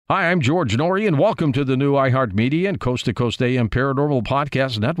Hi, I'm George Norrie, and welcome to the new iHeartMedia and Coast to Coast AM Paranormal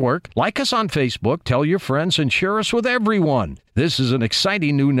Podcast Network. Like us on Facebook, tell your friends, and share us with everyone. This is an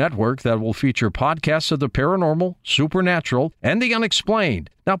exciting new network that will feature podcasts of the paranormal, supernatural, and the unexplained.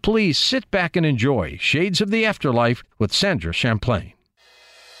 Now, please sit back and enjoy Shades of the Afterlife with Sandra Champlain.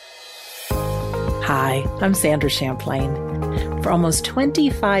 Hi, I'm Sandra Champlain. For almost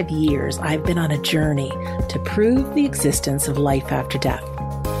 25 years, I've been on a journey to prove the existence of life after death.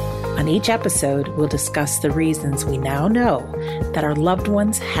 On each episode, we'll discuss the reasons we now know that our loved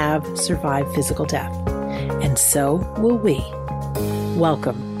ones have survived physical death. And so will we.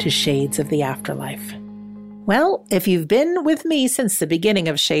 Welcome to Shades of the Afterlife. Well, if you've been with me since the beginning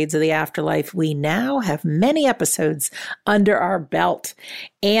of Shades of the Afterlife, we now have many episodes under our belt.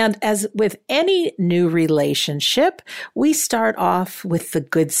 And as with any new relationship, we start off with the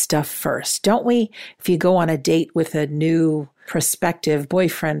good stuff first, don't we? If you go on a date with a new prospective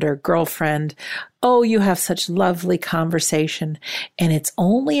boyfriend or girlfriend, oh, you have such lovely conversation, and it's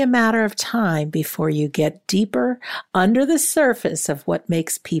only a matter of time before you get deeper under the surface of what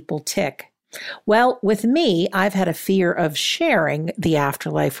makes people tick. Well, with me, I've had a fear of sharing the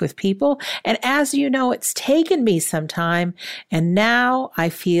afterlife with people. And as you know, it's taken me some time. And now I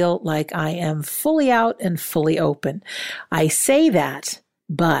feel like I am fully out and fully open. I say that,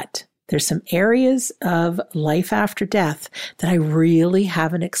 but there's some areas of life after death that I really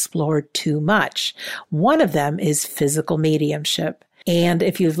haven't explored too much. One of them is physical mediumship. And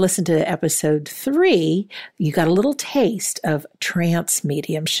if you've listened to episode 3, you got a little taste of trance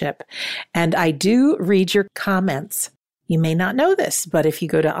mediumship. And I do read your comments. You may not know this, but if you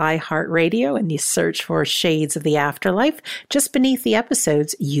go to iHeartRadio and you search for Shades of the Afterlife, just beneath the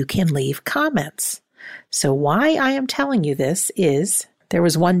episodes, you can leave comments. So why I am telling you this is there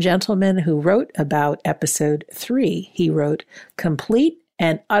was one gentleman who wrote about episode 3. He wrote, "Complete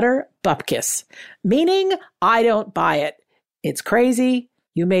and utter bupkis," meaning I don't buy it. It's crazy.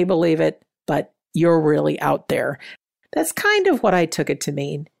 You may believe it, but you're really out there. That's kind of what I took it to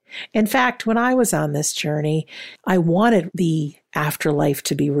mean. In fact, when I was on this journey, I wanted the afterlife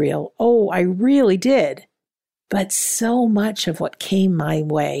to be real. Oh, I really did. But so much of what came my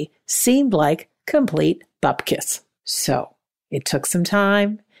way seemed like complete bupkis. So it took some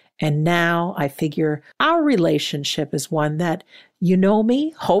time. And now I figure our relationship is one that you know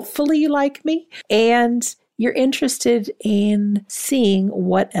me, hopefully you like me, and you're interested in seeing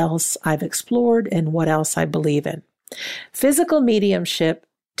what else I've explored and what else I believe in. Physical mediumship,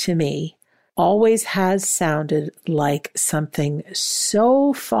 to me, always has sounded like something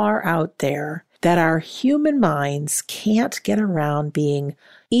so far out there that our human minds can't get around being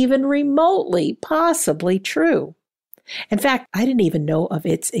even remotely possibly true. In fact, I didn't even know of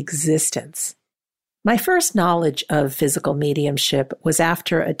its existence. My first knowledge of physical mediumship was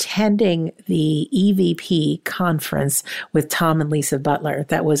after attending the EVP conference with Tom and Lisa Butler.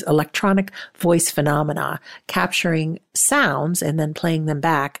 That was electronic voice phenomena, capturing sounds and then playing them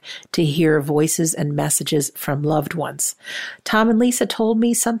back to hear voices and messages from loved ones. Tom and Lisa told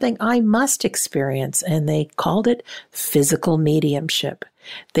me something I must experience, and they called it physical mediumship.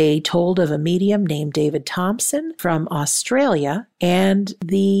 They told of a medium named David Thompson from Australia, and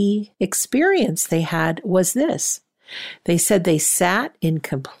the experience they had was this. They said they sat in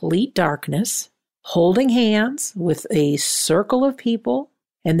complete darkness, holding hands with a circle of people,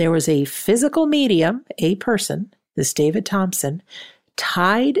 and there was a physical medium, a person, this David Thompson,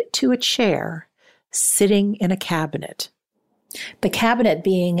 tied to a chair, sitting in a cabinet. The cabinet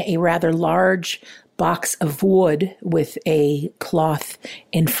being a rather large box of wood with a cloth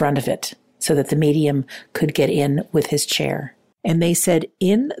in front of it so that the medium could get in with his chair. And they said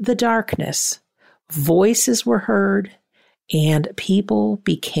in the darkness, voices were heard and people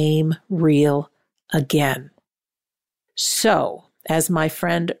became real again. So, as my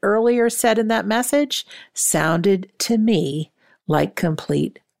friend earlier said in that message, sounded to me like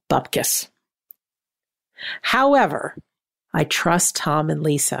complete bupkis. However, I trust Tom and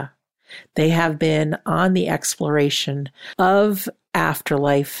Lisa. They have been on the exploration of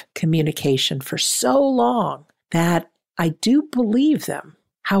afterlife communication for so long that I do believe them.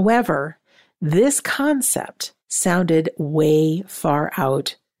 However, this concept sounded way far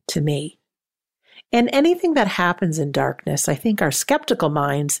out to me. And anything that happens in darkness, I think our skeptical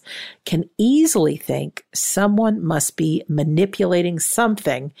minds can easily think someone must be manipulating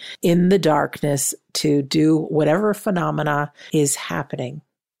something in the darkness to do whatever phenomena is happening.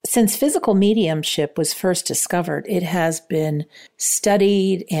 Since physical mediumship was first discovered, it has been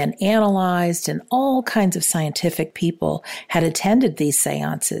studied and analyzed, and all kinds of scientific people had attended these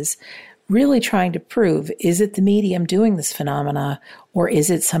seances, really trying to prove, is it the medium doing this phenomena, Or is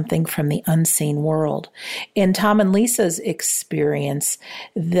it something from the unseen world? In Tom and Lisa's experience,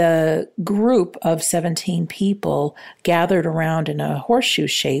 the group of 17 people gathered around in a horseshoe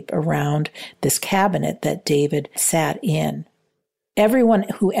shape around this cabinet that David sat in. Everyone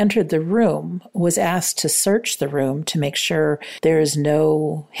who entered the room was asked to search the room to make sure there's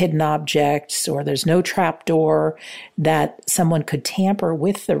no hidden objects or there's no trap door, that someone could tamper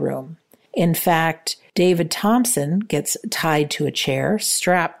with the room. In fact, David Thompson gets tied to a chair,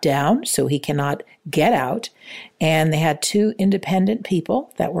 strapped down so he cannot get out. And they had two independent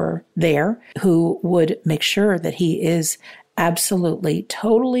people that were there who would make sure that he is absolutely,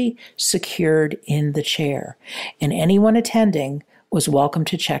 totally secured in the chair. And anyone attending was welcome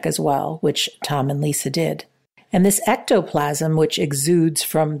to check as well, which Tom and Lisa did. And this ectoplasm, which exudes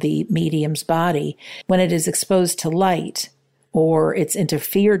from the medium's body, when it is exposed to light or it's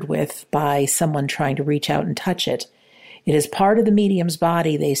interfered with by someone trying to reach out and touch it, it is part of the medium's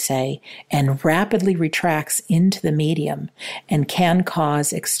body, they say, and rapidly retracts into the medium and can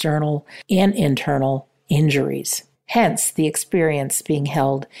cause external and internal injuries. Hence, the experience being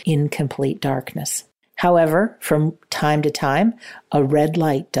held in complete darkness. However, from time to time, a red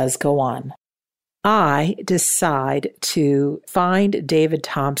light does go on. I decide to find David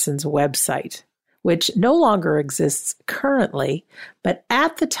Thompson's website, which no longer exists currently, but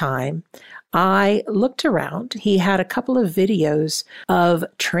at the time, I looked around. He had a couple of videos of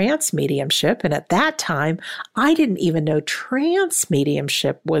trance mediumship, and at that time, I didn't even know trance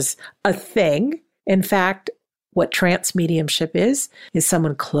mediumship was a thing. In fact, what trance mediumship is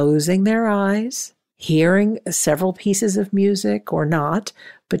someone closing their eyes, hearing several pieces of music or not,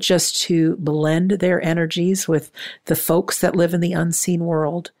 but just to blend their energies with the folks that live in the unseen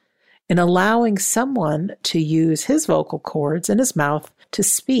world and allowing someone to use his vocal cords and his mouth to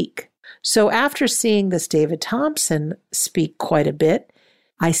speak. So after seeing this David Thompson speak quite a bit,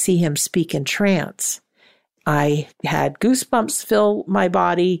 I see him speak in trance. I had goosebumps fill my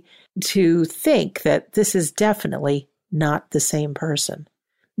body to think that this is definitely not the same person.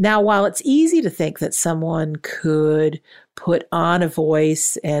 Now, while it's easy to think that someone could put on a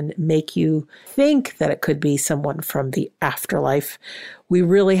voice and make you think that it could be someone from the afterlife, we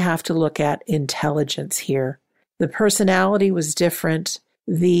really have to look at intelligence here. The personality was different.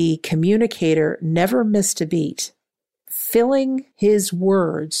 The communicator never missed a beat, filling his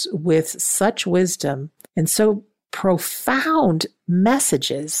words with such wisdom and so profound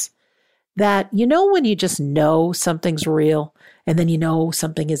messages that, you know, when you just know something's real and then you know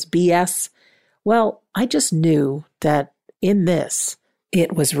something is BS, well, I just knew that in this,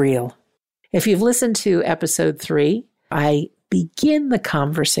 it was real. If you've listened to episode 3, I begin the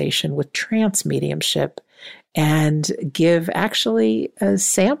conversation with trance mediumship and give actually a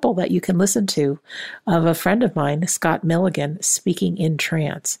sample that you can listen to of a friend of mine, Scott Milligan, speaking in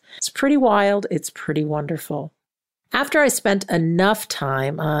trance. It's pretty wild. It's pretty wonderful. After I spent enough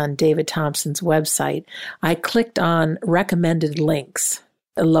time on David Thompson's website, I clicked on recommended links.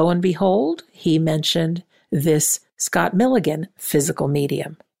 Lo and behold, he mentioned this Scott Milligan physical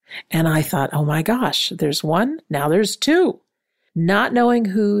medium. And I thought, oh my gosh, there's one, now there's two. Not knowing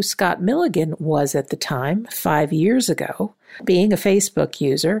who Scott Milligan was at the time, 5 years ago, being a Facebook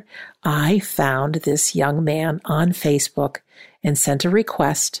user, I found this young man on Facebook and sent a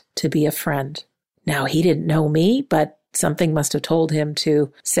request to be a friend. Now, he didn't know me, but something must have told him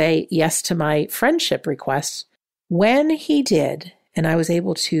to say yes to my friendship request. When he did, and I was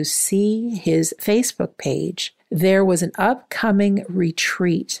able to see his Facebook page, there was an upcoming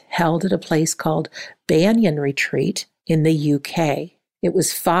retreat held at a place called Banyan Retreat in the UK. It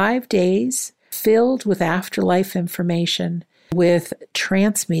was 5 days filled with afterlife information, with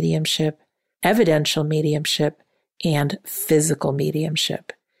trance mediumship, evidential mediumship, and physical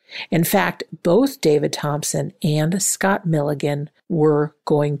mediumship. In fact, both David Thompson and Scott Milligan were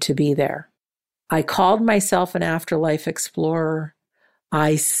going to be there. I called myself an afterlife explorer.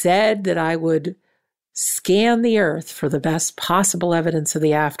 I said that I would scan the earth for the best possible evidence of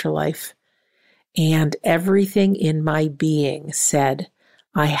the afterlife. And everything in my being said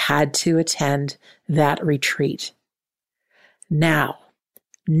I had to attend that retreat. Now,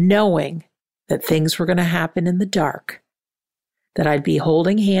 knowing that things were going to happen in the dark, that I'd be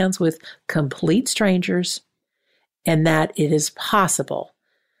holding hands with complete strangers, and that it is possible,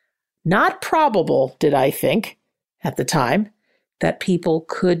 not probable, did I think at the time, that people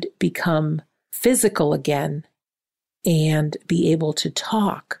could become physical again and be able to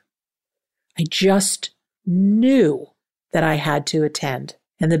talk. I just knew that I had to attend.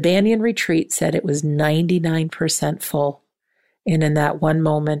 And the Banyan Retreat said it was 99% full. And in that one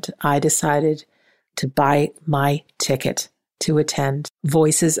moment, I decided to buy my ticket to attend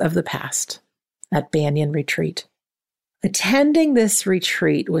Voices of the Past at Banyan Retreat. Attending this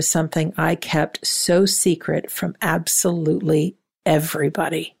retreat was something I kept so secret from absolutely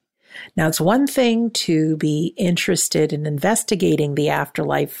everybody. Now, it's one thing to be interested in investigating the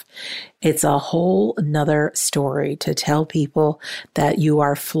afterlife. It's a whole nother story to tell people that you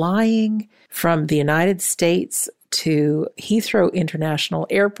are flying from the United States to Heathrow International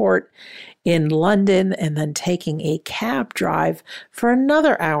Airport in London and then taking a cab drive for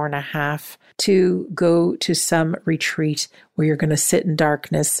another hour and a half to go to some retreat where you're going to sit in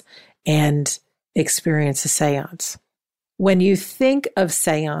darkness and experience a seance. When you think of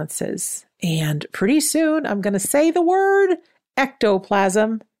seances, and pretty soon I'm going to say the word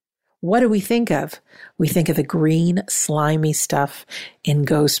ectoplasm, what do we think of? We think of the green, slimy stuff in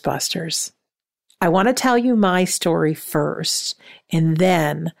Ghostbusters. I want to tell you my story first, and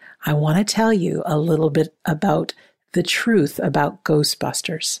then I want to tell you a little bit about the truth about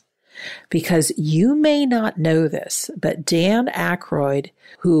Ghostbusters. Because you may not know this, but Dan Aykroyd,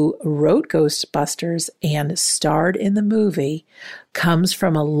 who wrote Ghostbusters and starred in the movie, comes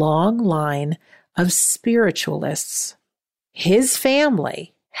from a long line of spiritualists. His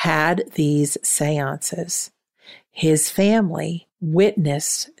family had these seances. His family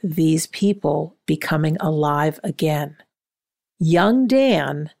witnessed these people becoming alive again. Young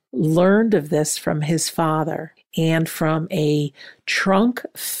Dan learned of this from his father and from a trunk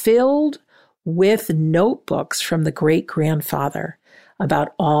filled with notebooks from the great-grandfather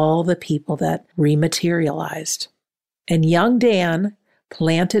about all the people that rematerialized. And young Dan,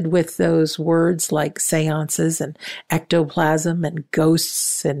 planted with those words like seances and ectoplasm and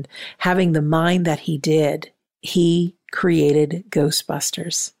ghosts and having the mind that he did, he created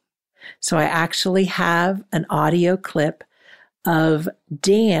Ghostbusters. So I actually have an audio clip of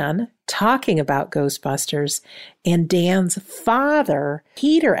Dan talking about Ghostbusters and Dan's father,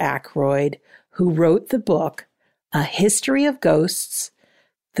 Peter Aykroyd, who wrote the book, A History of Ghosts,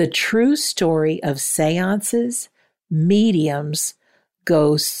 The True Story of Seances, Mediums,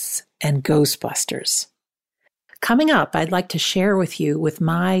 Ghosts, and Ghostbusters. Coming up, I'd like to share with you with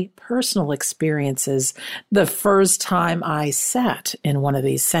my personal experiences the first time I sat in one of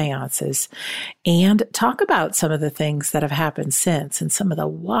these seances and talk about some of the things that have happened since and some of the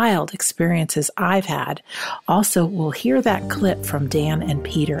wild experiences I've had. Also, we'll hear that clip from Dan and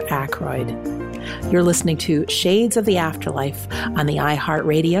Peter Aykroyd. You're listening to Shades of the Afterlife on the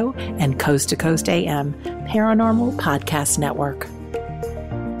iHeartRadio and Coast to Coast AM Paranormal Podcast Network.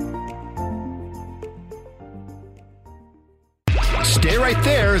 Stay right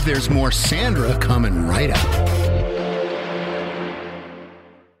there. There's more Sandra coming right up.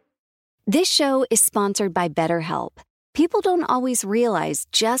 This show is sponsored by BetterHelp. People don't always realize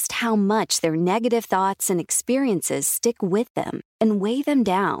just how much their negative thoughts and experiences stick with them and weigh them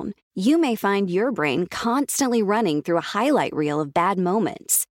down. You may find your brain constantly running through a highlight reel of bad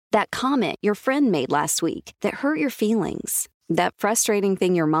moments. That comment your friend made last week that hurt your feelings. That frustrating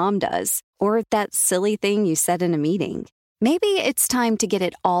thing your mom does. Or that silly thing you said in a meeting. Maybe it's time to get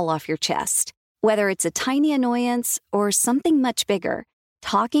it all off your chest. Whether it's a tiny annoyance or something much bigger,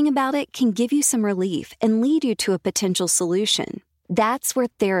 talking about it can give you some relief and lead you to a potential solution. That's where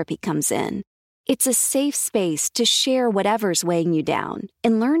therapy comes in. It's a safe space to share whatever's weighing you down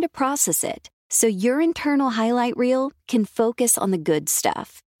and learn to process it so your internal highlight reel can focus on the good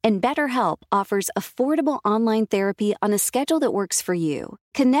stuff. And BetterHelp offers affordable online therapy on a schedule that works for you.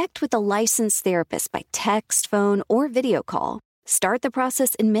 Connect with a licensed therapist by text, phone, or video call. Start the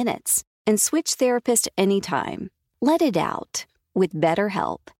process in minutes and switch therapist anytime. Let it out with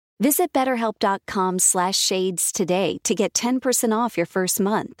BetterHelp. Visit BetterHelp.com/shades today to get 10% off your first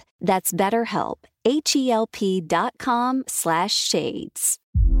month. That's BetterHelp, HELP.com/shades.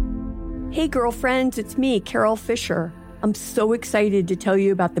 Hey girlfriends, it's me, Carol Fisher. I'm so excited to tell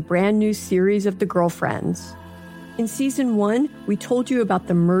you about the brand new series of The Girlfriends. In season 1, we told you about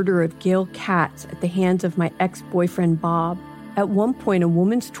the murder of Gail Katz at the hands of my ex-boyfriend Bob. At one point, a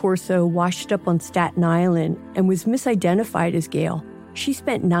woman's torso washed up on Staten Island and was misidentified as Gail. She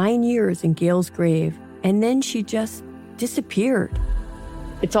spent 9 years in Gail's grave, and then she just disappeared.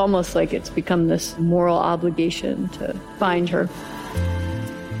 It's almost like it's become this moral obligation to find her.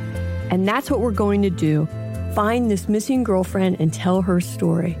 And that's what we're going to do. Find this missing girlfriend and tell her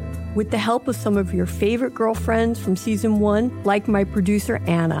story. With the help of some of your favorite girlfriends from season 1, like my producer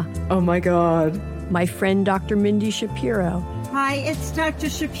Anna. Oh my God. My friend Dr. Mindy Shapiro. Hi, it's Dr.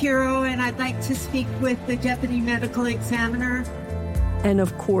 Shapiro, and I'd like to speak with the Deputy Medical Examiner. And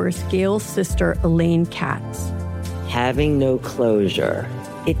of course, Gail's sister Elaine Katz. Having no closure,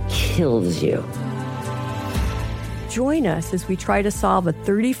 it kills you. Join us as we try to solve a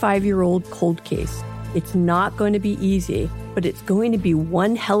 35-year-old cold case. It's not going to be easy, but it's going to be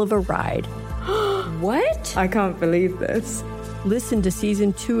one hell of a ride. What? I can't believe this. Listen to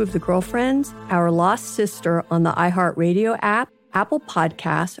Season 2 of The Girlfriends, Our Lost Sister on the iHeartRadio app, Apple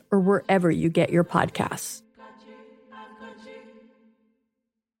Podcasts, or wherever you get your podcasts.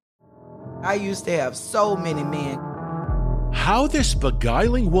 I used to have so many men. How this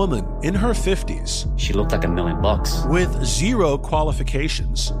beguiling woman in her 50s, she looked like $1 million, with zero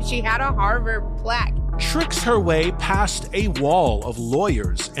qualifications, she had a Harvard plaque, tricks her way past a wall of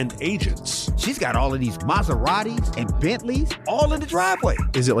lawyers and agents. She's got all of these Maseratis and Bentleys all in the driveway.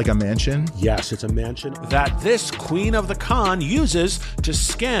 Is it like a mansion? Yes, it's a mansion that this queen of the con uses to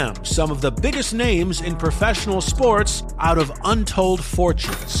scam some of the biggest names in professional sports out of untold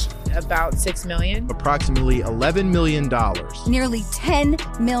fortunes. About $6 million. Approximately $11 million. Nearly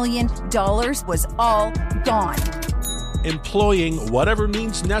 $10 million was all gone. Employing whatever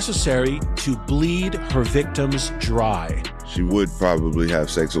means necessary to bleed her victims dry. She would probably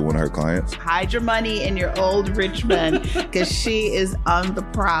have sex with one of her clients. Hide your money in your old rich man, because she is on the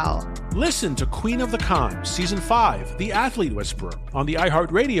prowl. Listen to Queen of the Con, Season 5, The Athlete Whisperer, on the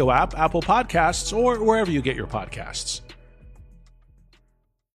iHeartRadio app, Apple Podcasts, or wherever you get your podcasts.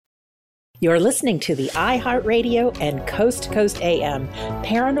 You're listening to the iHeartRadio and Coast to Coast AM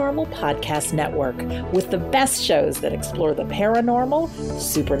Paranormal Podcast Network with the best shows that explore the paranormal,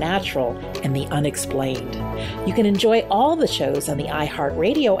 supernatural, and the unexplained. You can enjoy all the shows on the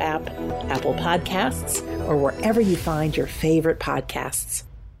iHeartRadio app, Apple Podcasts, or wherever you find your favorite podcasts.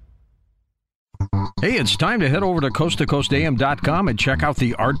 Hey, it's time to head over to coasttocoastam.com and check out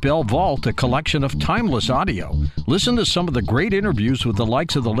the Art Bell Vault, a collection of timeless audio. Listen to some of the great interviews with the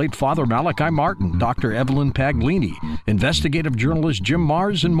likes of the late Father Malachi Martin, Dr. Evelyn Paglini, investigative journalist Jim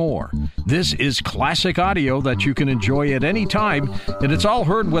Mars, and more. This is classic audio that you can enjoy at any time, and it's all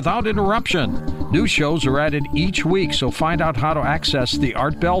heard without interruption. New shows are added each week, so find out how to access the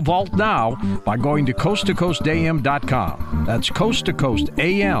Art Bell Vault now by going to coasttocoastam.com. That's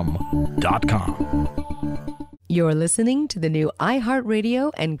coasttocoastam.com. You're listening to the new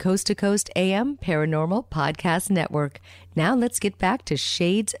iHeartRadio and Coast to Coast AM Paranormal Podcast Network. Now let's get back to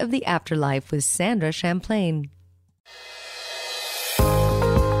Shades of the Afterlife with Sandra Champlain.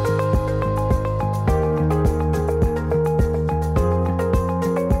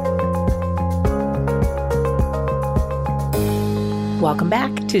 Welcome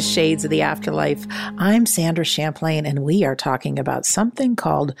back to Shades of the Afterlife. I'm Sandra Champlain, and we are talking about something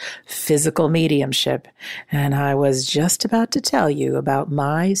called physical mediumship. And I was just about to tell you about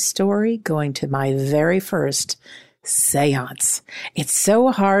my story going to my very first seance. It's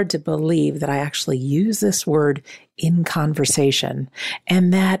so hard to believe that I actually use this word in conversation,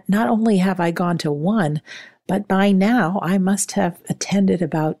 and that not only have I gone to one, but by now, I must have attended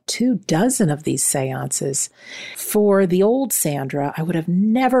about 24 of these seances. For the old Sandra, I would have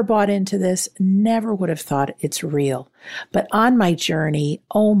never bought into this, never would have thought it's real. But on my journey,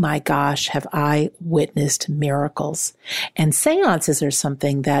 oh my gosh, have I witnessed miracles. And seances are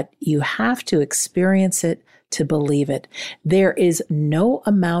something that you have to experience it to believe it. There is no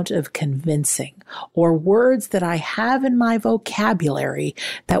amount of convincing or words that I have in my vocabulary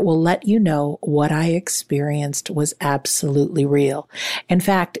that will let you know what I experienced was absolutely real. In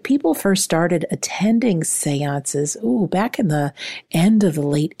fact, people first started attending seances, back in the end of the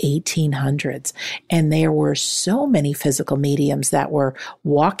late 1800s. And there were so many physical mediums that were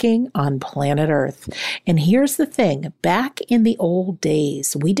walking on planet Earth. And here's the thing, back in the old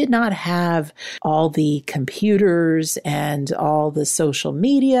days, we did not have all the computers and all the social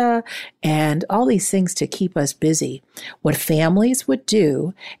media and all these things to keep us busy. What families would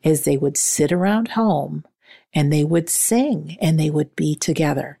do is they would sit around home and they would sing and they would be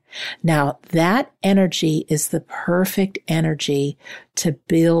together. Now, that energy is the perfect energy to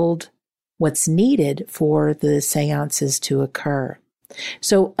build what's needed for the seances to occur.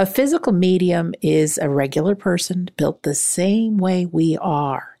 So a physical medium is a regular person built the same way we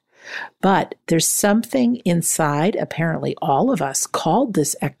are. But there's something inside, apparently all of us, called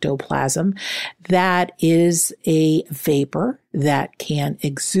this ectoplasm, that is a vapor that can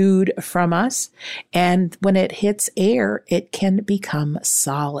exude from us. And when it hits air, it can become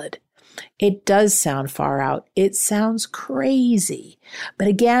solid. It does sound far out. It sounds crazy. But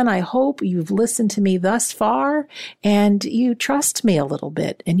again, I hope you've listened to me thus far and you trust me a little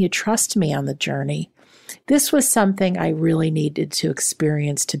bit and you trust me on the journey. This was something I really needed to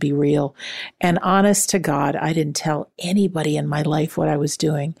experience to be real. And honest to God, I didn't tell anybody in my life what I was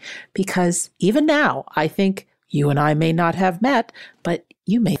doing because even now, I think you and I may not have met, but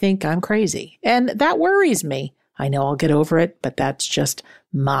you may think I'm crazy. And that worries me. I know I'll get over it, but that's just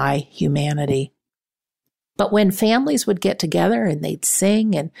my humanity. But when families would get together and they'd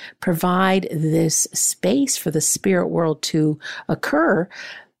sing and provide this space for the spirit world to occur,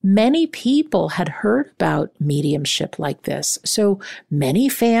 many people had heard about mediumship like this. So many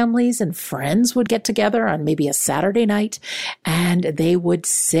families and friends would get together on maybe a Saturday night, and they would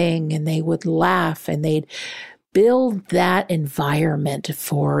sing and they would laugh and they'd build that environment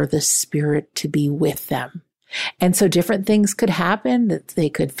for the spirit to be with them. And so different things could happen, that they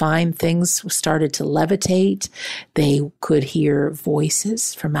could find things started to levitate. They could hear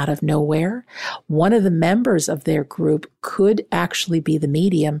voices from out of nowhere. One of the members of their group could actually be the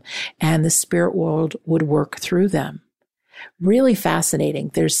medium, and the spirit world would work through them. Really fascinating.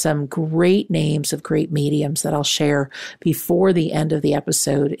 There's some great names of great mediums that I'll share before the end of the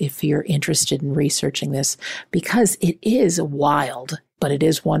episode if you're interested in researching this, because it is wild, but it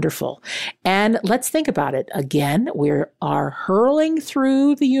is wonderful. And let's think about it. Again, we are hurling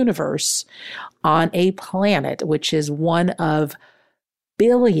through the universe on a planet, which is one of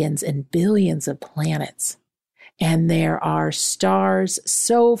billions and billions of planets. And there are stars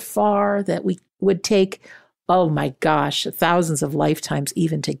so far that we would take, oh my gosh, thousands of lifetimes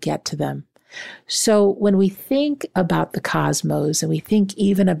even to get to them. So when we think about the cosmos and we think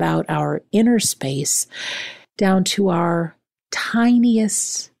even about our inner space down to our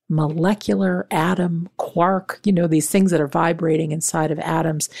tiniest molecular atom, quark, these things that are vibrating inside of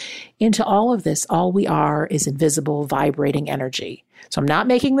atoms, into all of this, all we are is invisible vibrating energy. So I'm not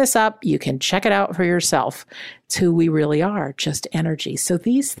making this up. You can check it out for yourself. It's who we really are, just energy. So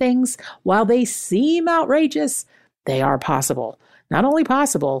these things, while they seem outrageous, they are possible. Not only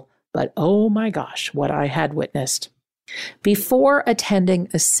possible, but oh my gosh, what I had witnessed. Before attending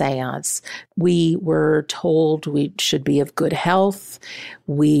a seance, we were told we should be of good health.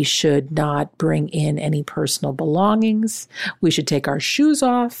 We should not bring in any personal belongings. We should take our shoes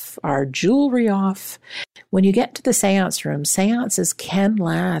off, our jewelry off. When you get to the seance room, seances can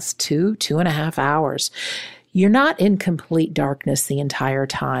last 2.5 hours. You're not in complete darkness the entire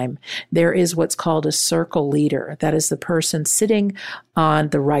time. There is what's called a circle leader. That is the person sitting on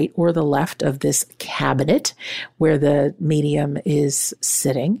the right or the left of this cabinet where the medium is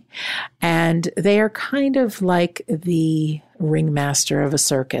sitting. And they are kind of like the ringmaster of a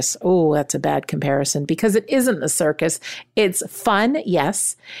circus. Oh, that's a bad comparison because it isn't a circus. It's fun,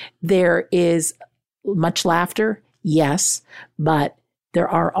 yes. There is much laughter, yes, but there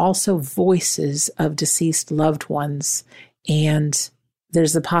are also voices of deceased loved ones, and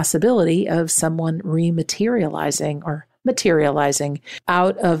there's the possibility of someone rematerializing or materializing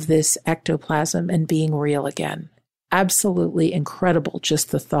out of this ectoplasm and being real again. Absolutely incredible,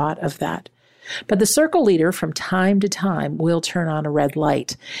 just the thought of that. But the circle leader from time to time will turn on a red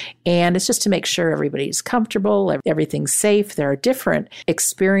light. And it's just to make sure everybody's comfortable, everything's safe. There are different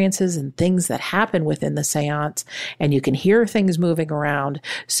experiences and things that happen within the seance, and you can hear things moving around.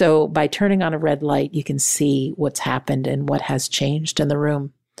 So by turning on a red light, you can see what's happened and what has changed in the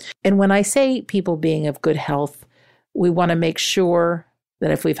room. And when I say people being of good health, we want to make sure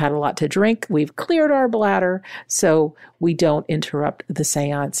that if we've had a lot to drink, we've cleared our bladder so we don't interrupt the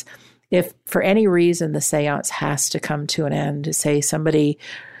seance. If for any reason the seance has to come to an end, say somebody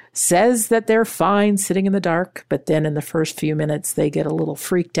says that they're fine sitting in the dark, but then in the first few minutes they get a little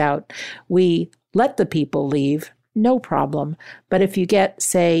freaked out, we let the people leave, no problem. But if you get,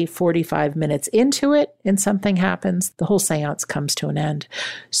 say, 45 minutes into it and something happens, the whole seance comes to an end.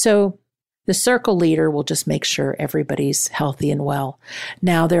 So the circle leader will just make sure everybody's healthy and well.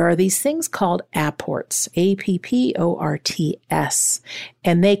 Now, there are these things called apports, APPORTS,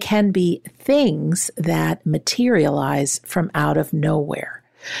 and they can be things that materialize from out of nowhere.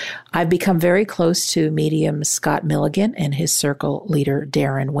 I've become very close to medium Scott Milligan and his circle leader,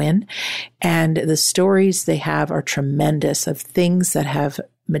 Darren Wynn, and the stories they have are tremendous of things that have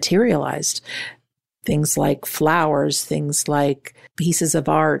materialized. Things like flowers, things like pieces of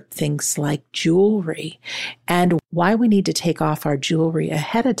art, things like jewelry. And why we need to take off our jewelry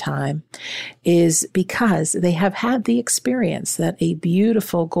ahead of time is because they have had the experience that a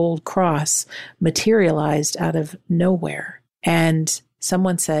beautiful gold cross materialized out of nowhere. And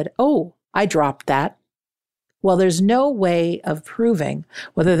someone said, "Oh, I dropped that." Well, there's no way of proving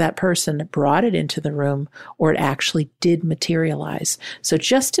whether that person brought it into the room or it actually did materialize. So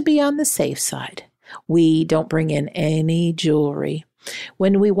just to be on the safe side, we don't bring in any jewelry.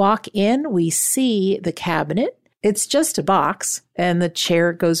 When we walk in, we see the cabinet. It's just a box, and the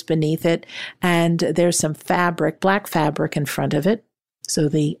chair goes beneath it, and there's some fabric, black fabric in front of it, so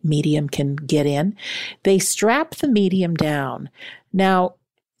the medium can get in. They strap the medium down. Now,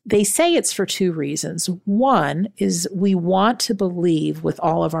 They say it's for two reasons. One is we want to believe with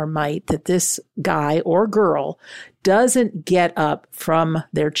all of our might that this guy or girl doesn't get up from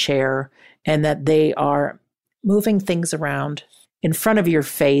their chair and that they are moving things around in front of your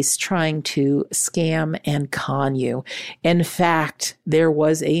face, trying to scam and con you. In fact, there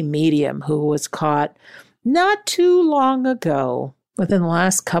was a medium who was caught not too long ago. Within the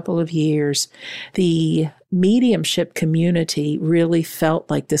last couple of years, the mediumship community really felt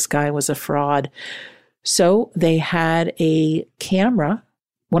like this guy was a fraud. So they had a camera,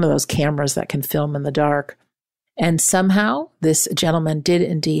 one of those cameras that can film in the dark. And somehow this gentleman did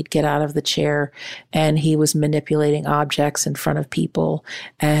indeed get out of the chair, and he was manipulating objects in front of people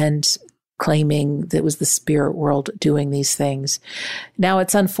and claiming that it was the spirit world doing these things. Now,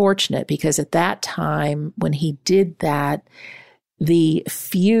 it's unfortunate because at that time when he did that, the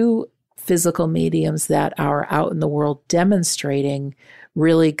few physical mediums that are out in the world demonstrating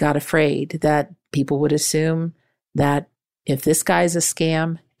really got afraid that people would assume that if this guy's a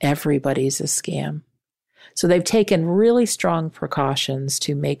scam, everybody's a scam. So they've taken really strong precautions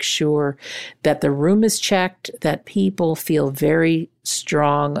to make sure that the room is checked, that people feel very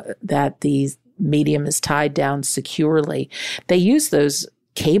strong that the medium is tied down securely. They use those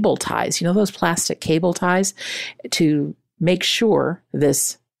cable ties, those plastic cable ties, to make sure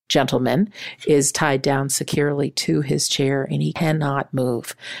this gentleman is tied down securely to his chair and he cannot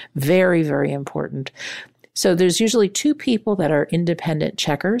move. Very, very important. So there's usually two people that are independent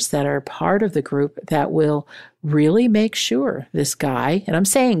checkers that are part of the group that will really make sure this guy, and I'm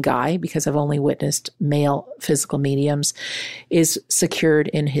saying guy because I've only witnessed male physical mediums, is secured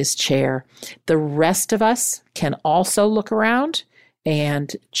in his chair. The rest of us can also look around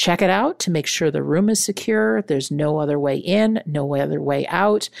and check it out to make sure the room is secure. There's no other way in, no other way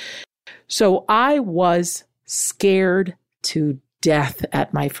out. So I was scared to death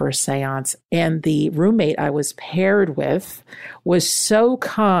at my first seance. And the roommate I was paired with was so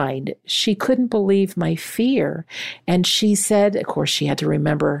kind. She couldn't believe my fear. And she said, of course, she had to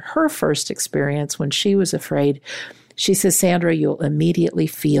remember her first experience when she was afraid. She says, Sandra, you'll immediately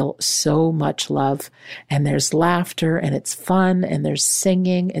feel so much love, and there's laughter, and it's fun, and there's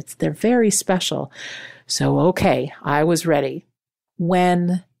singing. They're very special. So, okay, I was ready.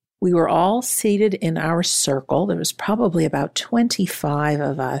 When we were all seated in our circle, there was probably about 25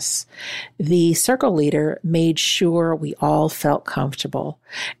 of us. The circle leader made sure we all felt comfortable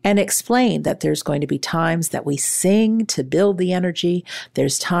and explained that there's going to be times that we sing to build the energy.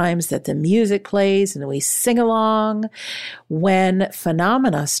 There's times that the music plays and we sing along. When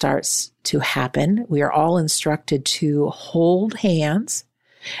phenomena starts to happen, we are all instructed to hold hands.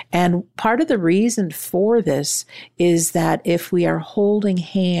 And part of the reason for this is that if we are holding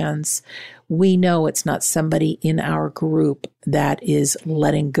hands, we know it's not somebody in our group that is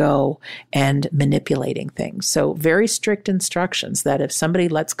letting go and manipulating things. So very strict instructions that if somebody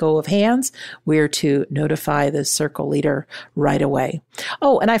lets go of hands, we're to notify the circle leader right away.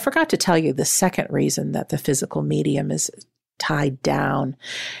 Oh, and I forgot to tell you the second reason that the physical medium is tied down.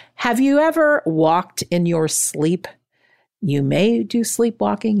 Have you ever walked in your sleep? You may do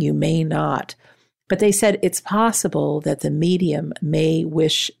sleepwalking, you may not. But they said it's possible that the medium may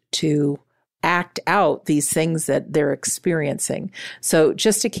wish to act out these things that they're experiencing. So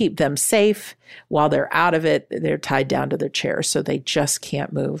just to keep them safe, while they're out of it, they're tied down to their chair, so they just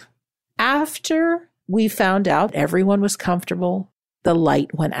can't move. After we found out everyone was comfortable, the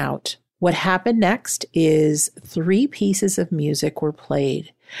light went out. What happened next is 3 pieces of music were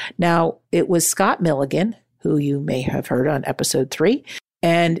played. Now, it was Scott Milligan, who you may have heard on episode 3.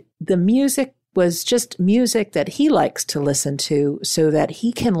 And the music was just music that he likes to listen to so that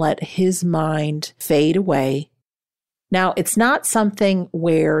he can let his mind fade away. Now, it's not something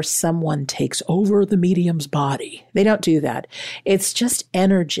where someone takes over the medium's body. They don't do that. It's just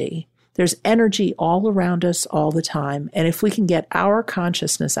energy. There's energy all around us all the time. And if we can get our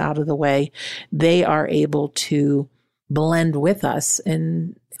consciousness out of the way, they are able to blend with us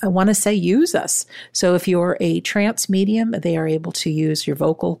and I want to say use us. So if you're a trance medium, they are able to use your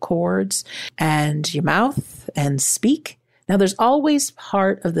vocal cords and your mouth and speak. Now, there's always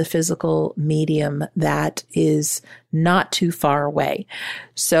part of the physical medium that is not too far away.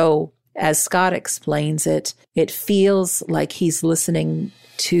 So as Scott explains it, it feels like he's listening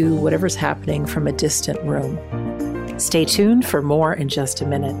to whatever's happening from a distant room. Stay tuned for more in just a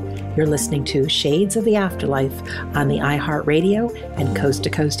minute. You're listening to Shades of the Afterlife on the iHeartRadio and Coast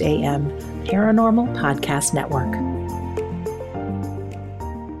to Coast AM Paranormal Podcast Network.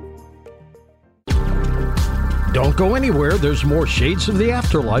 Don't go anywhere. There's more Shades of the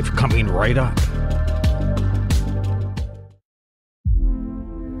Afterlife coming right up.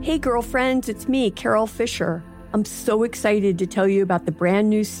 Hey girlfriends, it's me, Carol Fisher. I'm so excited to tell you about the brand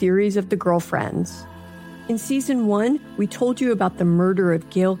new series of The Girlfriends. In season 1, we told you about the murder of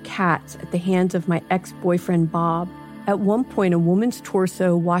Gail Katz at the hands of my ex-boyfriend Bob. At one point, a woman's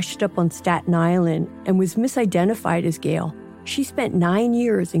torso washed up on Staten Island and was misidentified as Gail. She spent 9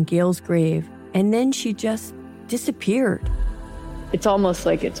 years in Gail's grave, and then she just disappeared. It's almost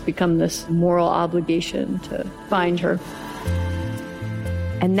like it's become this moral obligation to find her.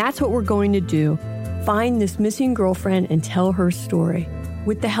 And that's what we're going to do. Find this missing girlfriend and tell her story.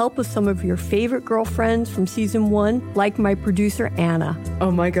 With the help of some of your favorite girlfriends from season 1, like my producer, Anna.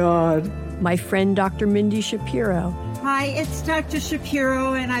 Oh my God. My friend, Dr. Mindy Shapiro. Hi, it's Dr.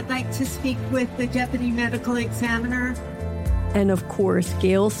 Shapiro, and I'd like to speak with the Deputy Medical Examiner. And of course,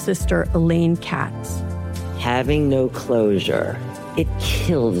 Gail's sister, Elaine Katz. Having no closure, it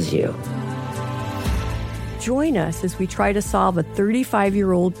kills you. Join us as we try to solve a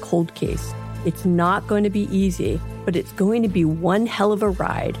 35-year-old cold case. It's not going to be easy, but it's going to be one hell of a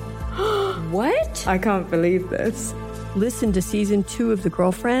ride. What? I can't believe this. Listen to season 2 of The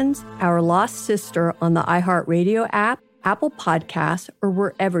Girlfriends, Our Lost Sister on the iHeartRadio app, Apple Podcasts, or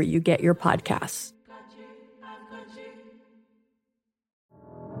wherever you get your podcasts.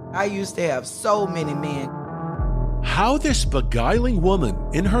 I used to have so many men. How this beguiling woman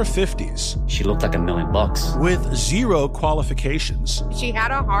in her 50s, she looked like $1 million, with 0 qualifications, she had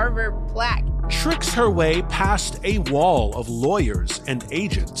a Harvard plaque, tricks her way past a wall of lawyers and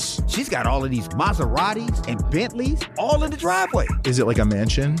agents. She's got all of these Maseratis and Bentleys all in the driveway. Is it like a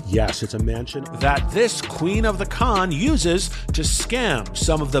mansion? Yes, it's a mansion that this queen of the con uses to scam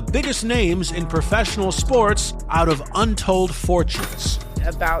some of the biggest names in professional sports out of untold fortunes.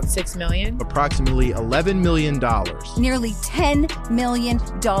 About $6 million. Approximately $11 million. Nearly $10 million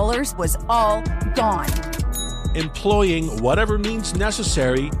was all gone. Employing whatever means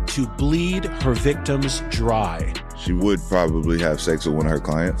necessary to bleed her victims dry. She would probably have sex with one of her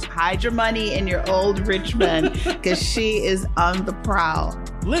clients. Hide your money in your old rich man, because she is on the prowl.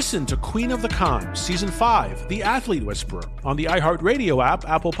 Listen to Queen of the Con, Season 5, The Athlete Whisperer, on the iHeartRadio app,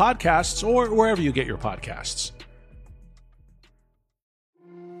 Apple Podcasts, or wherever you get your podcasts.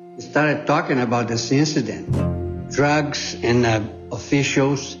 We started talking about this incident. Drugs and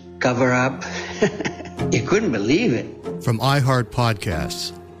officials cover up. You couldn't believe it. From iHeart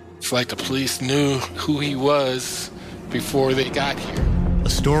Podcasts. It's like the police knew who he was before they got here. A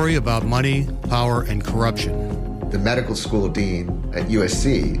story about money, power, and corruption. The medical school dean at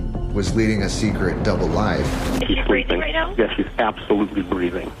USC was leading a secret double life. Is she breathing right now? Yes, she's absolutely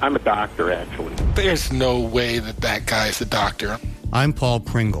breathing. I'm a doctor, actually. There's no way that guy's a doctor. I'm Paul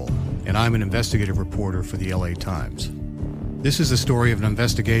Pringle, and I'm an investigative reporter for the LA Times. This is the story of an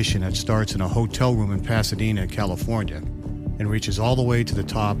investigation that starts in a hotel room in Pasadena, California, and reaches all the way to the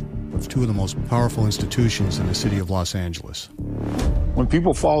top of 2 of the most powerful institutions in the city of Los Angeles. When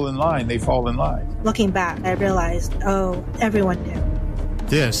people fall in line, they fall in line. Looking back, I realized, everyone knew.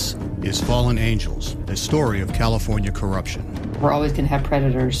 This is Fallen Angels, a story of California corruption. We're always going to have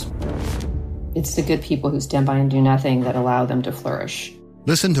predators. It's the good people who stand by and do nothing that allow them to flourish.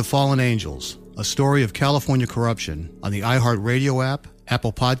 Listen to Fallen Angels, a story of California corruption on the iHeartRadio app,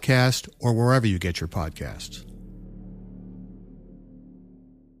 Apple Podcast, or wherever you get your podcasts.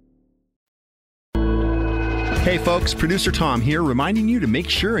 Hey folks, Producer Tom here, reminding you to make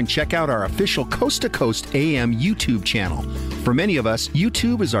sure and check out our official Coast to Coast AM YouTube channel. For many of us,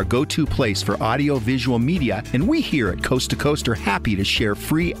 YouTube is our go-to place for audio-visual media, and we here at Coast to Coast are happy to share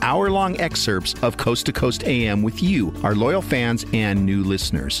free hour-long excerpts of Coast to Coast AM with you, our loyal fans and new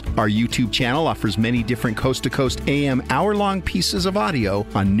listeners. Our YouTube channel offers many different Coast to Coast AM hour-long pieces of audio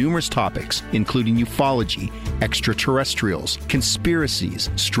on numerous topics, including ufology, extraterrestrials, conspiracies,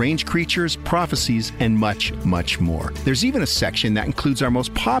 strange creatures, prophecies, and much more. There's even a section that includes our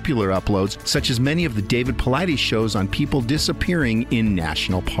most popular uploads, such as many of the David Paulides shows on people disappearing in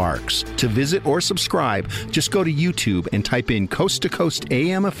national parks. To visit or subscribe, just go to YouTube and type in Coast to Coast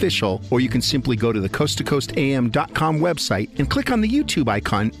AM Official, or you can simply go to the coasttocoastam.com website and click on the YouTube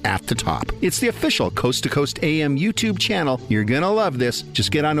icon at the top. It's the official Coast to Coast AM YouTube channel. You're gonna love this.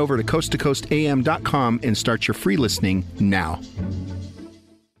 Just get on over to coasttocoastam.com and start your free listening now.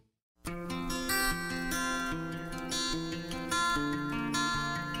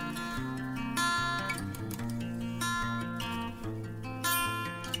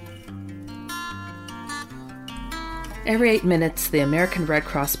 Every 8 minutes, the American Red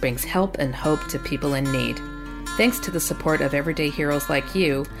Cross brings help and hope to people in need. Thanks to the support of everyday heroes like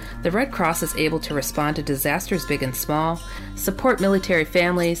you, the Red Cross is able to respond to disasters big and small, support military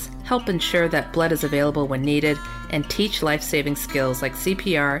families, help ensure that blood is available when needed, and teach life-saving skills like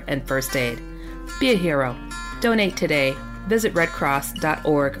CPR and first aid. Be a hero. Donate today. Visit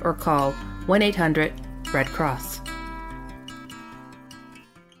redcross.org or call 1-800-RED-CROSS.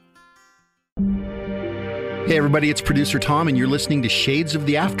 Hey everybody, it's producer Tom, and you're listening to Shades of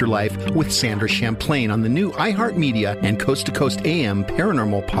the Afterlife with Sandra Champlain on the new iHeartMedia and Coast to Coast AM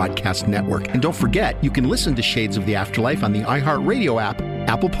Paranormal Podcast Network. And don't forget, you can listen to Shades of the Afterlife on the iHeartRadio app,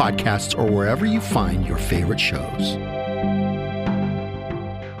 Apple Podcasts, or wherever you find your favorite shows.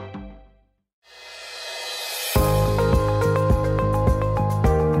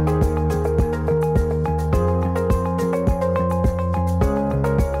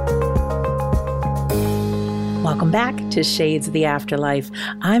 Welcome back to Shades of the Afterlife.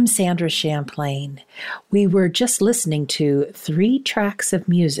 I'm Sandra Champlain. We were just listening to 3 tracks of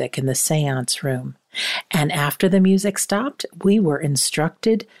music in the seance room. And after the music stopped, we were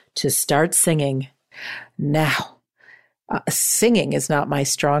instructed to start singing. Now, singing is not my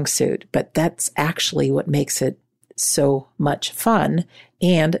strong suit, but that's actually what makes it so much fun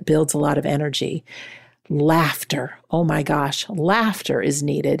and builds a lot of energy. Laughter. Oh my gosh, laughter is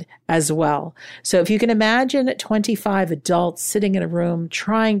needed as well. So if you can imagine 25 adults sitting in a room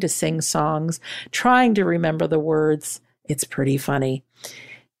trying to sing songs, trying to remember the words, it's pretty funny.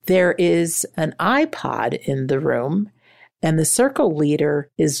 There is an iPod in the room, and the circle leader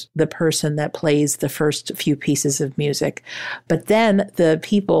is the person that plays the first few pieces of music. But then the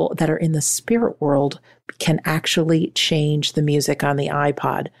people that are in the spirit world can actually change the music on the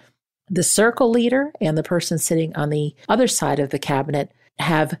iPod. The circle leader and the person sitting on the other side of the cabinet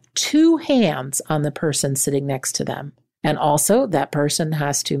have 2 hands on the person sitting next to them. And also that person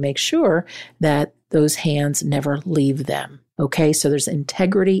has to make sure that those hands never leave them. Okay, so there's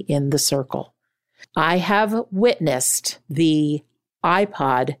integrity in the circle. I have witnessed the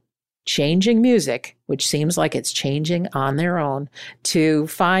iPod changing music, which seems like it's changing on their own, to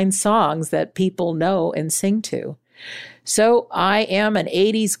find songs that people know and sing to. So I am an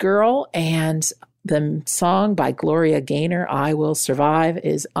 80s girl, and the song by Gloria Gaynor, I Will Survive,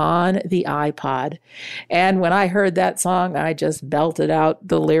 is on the iPod. And when I heard that song, I just belted out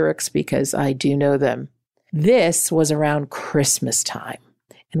the lyrics because I do know them. This was around Christmas time.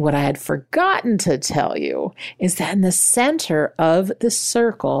 And what I had forgotten to tell you is that in the center of the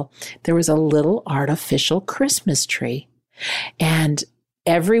circle, there was a little artificial Christmas tree. And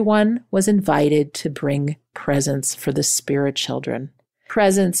everyone was invited to bring presents for the spirit children.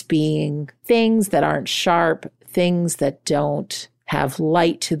 Presents being things that aren't sharp, things that don't have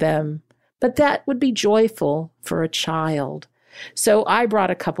light to them, but that would be joyful for a child. So I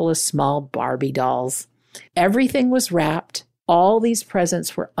brought a couple of small Barbie dolls. Everything was wrapped. All these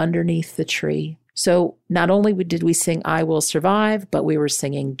presents were underneath the tree. So not only did we sing I Will Survive, but we were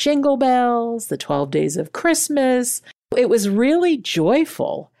singing Jingle Bells, the 12 Days of Christmas. It was really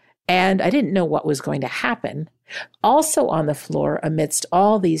joyful, and I didn't know what was going to happen. Also on the floor, amidst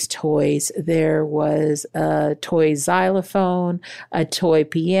all these toys, there was a toy xylophone, a toy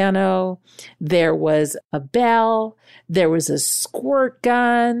piano, there was a bell, there was a squirt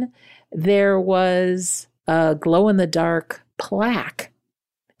gun, there was a glow-in-the-dark plaque,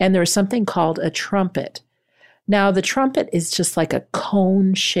 and there was something called a trumpet. Now, the trumpet is just like a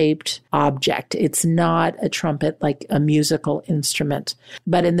cone-shaped object. It's not a trumpet like a musical instrument.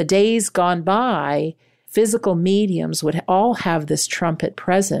 But in the days gone by, physical mediums would all have this trumpet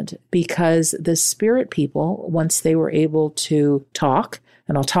present because the spirit people, once they were able to talk,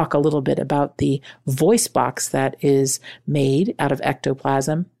 and I'll talk a little bit about the voice box that is made out of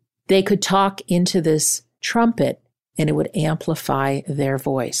ectoplasm, they could talk into this trumpet and it would amplify their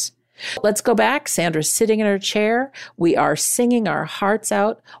voice. Let's go back. Sandra's sitting in her chair. We are singing our hearts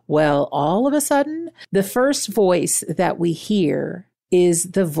out. Well, all of a sudden, the first voice that we hear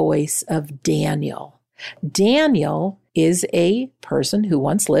is the voice of Daniel. Daniel is a person who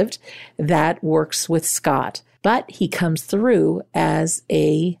once lived that works with Scott, but he comes through as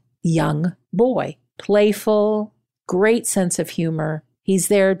a young boy, playful, great sense of humor. He's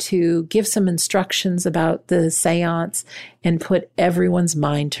there to give some instructions about the seance and put everyone's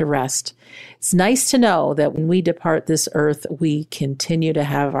mind to rest. It's nice to know that when we depart this earth, we continue to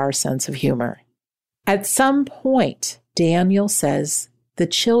have our sense of humor. At some point, Daniel says, the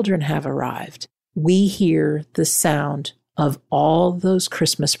children have arrived. We hear the sound of all those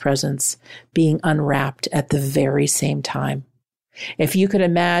Christmas presents being unwrapped at the very same time. If you could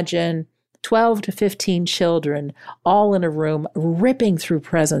imagine 12 to 15 children all in a room ripping through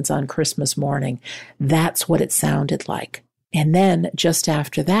presents on Christmas morning. That's what it sounded like. And then just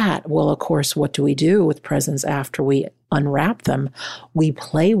after that, well, of course, what do we do with presents after we unwrap them? We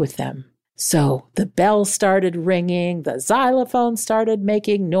play with them. So the bell started ringing, the xylophone started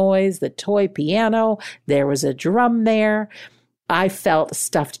making noise, the toy piano, there was a drum there. I felt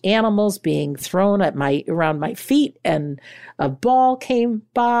stuffed animals being thrown at around my feet, and a ball came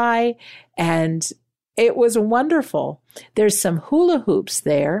by, and it was wonderful. There's some hula hoops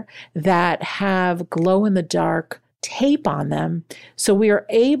there that have glow-in-the-dark tape on them, so we are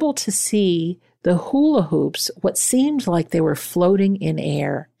able to see the hula hoops, what seemed like they were floating in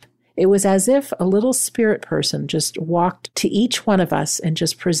air. It was as if a little spirit person just walked to each one of us and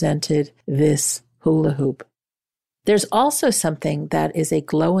just presented this hula hoop. There's also something that is a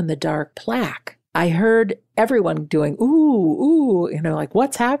glow-in-the-dark plaque. I heard everyone doing, ooh, like,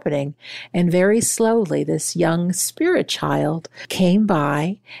 what's happening? And very slowly, this young spirit child came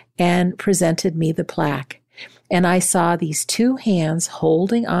by and presented me the plaque. And I saw these two hands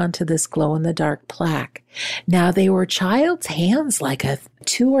holding onto this glow-in-the-dark plaque. Now, they were child's hands, like a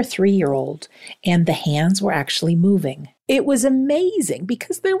 2 or 3 year old, and the hands were actually moving. It was amazing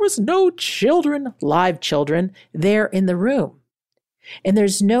because there was no children, live children, there in the room. And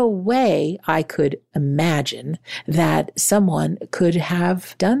there's no way I could imagine that someone could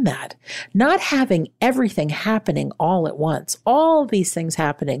have done that. Not having everything happening all at once, all these things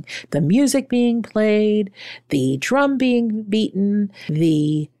happening, the music being played, the drum being beaten,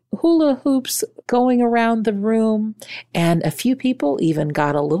 the hula hoops going around the room, and a few people even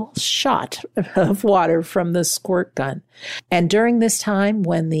got a little shot of water from the squirt gun. And during this time,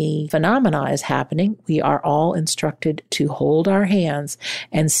 when the phenomena is happening, we are all instructed to hold our hands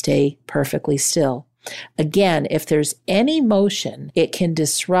and stay perfectly still. Again, if there's any motion, it can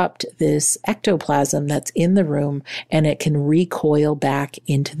disrupt this ectoplasm that's in the room, and it can recoil back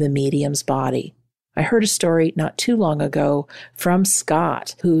into the medium's body. I heard a story not too long ago from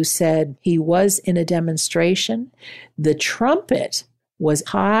Scott, who said he was in a demonstration. The trumpet was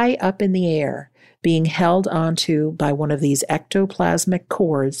high up in the air, being held onto by one of these ectoplasmic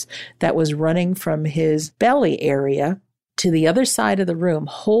cords that was running from his belly area to the other side of the room,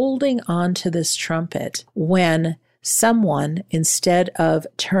 holding onto this trumpet, when someone, instead of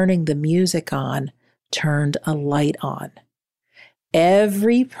turning the music on, turned a light on.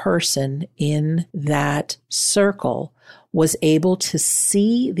 Every person in that circle was able to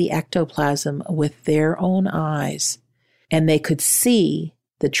see the ectoplasm with their own eyes, and they could see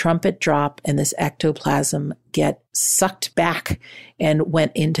the trumpet drop and this ectoplasm get sucked back and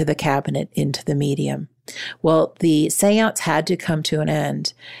went into the cabinet, into the medium. Well, the seance had to come to an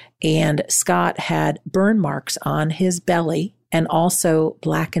end, and Scott had burn marks on his belly and also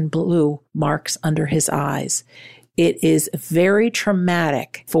black and blue marks under his eyes. It is very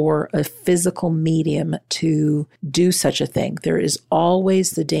traumatic for a physical medium to do such a thing. There is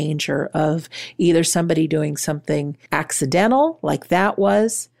always the danger of either somebody doing something accidental, like that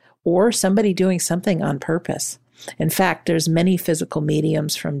was, or somebody doing something on purpose. In fact, there's many physical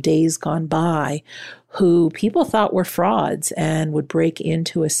mediums from days gone by who people thought were frauds and would break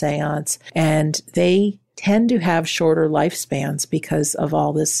into a seance, and they tend to have shorter lifespans because of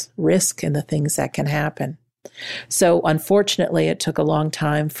all this risk and the things that can happen. So unfortunately, it took a long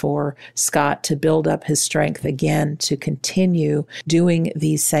time for Scott to build up his strength again to continue doing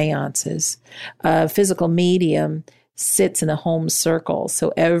these seances. A physical medium sits in a home circle.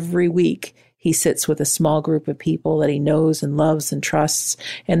 So every week he sits with a small group of people that he knows and loves and trusts.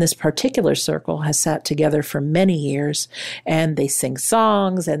 And this particular circle has sat together for many years, and they sing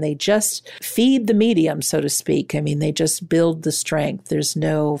songs and they just feed the medium, so to speak. I mean, they just build the strength. There's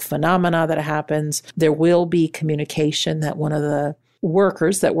no phenomena that happens. There will be communication that one of the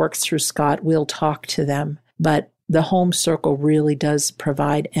workers that works through Scott will talk to them, but the home circle really does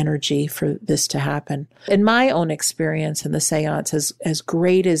provide energy for this to happen. In my own experience in the seance, as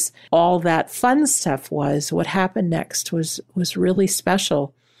great as all that fun stuff was, what happened next was really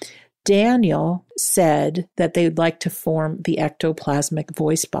special. Daniel said that they'd like to form the ectoplasmic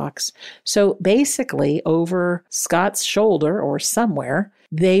voice box. So basically, over Scott's shoulder or somewhere,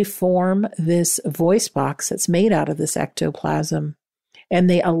 they form this voice box that's made out of this ectoplasm, and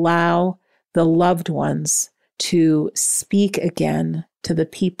they allow the loved ones to speak again to the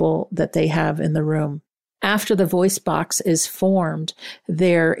people that they have in the room. After the voice box is formed,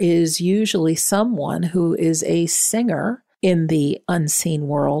 there is usually someone who is a singer in the unseen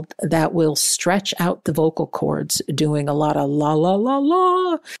world that will stretch out the vocal cords, doing a lot of la, la, la,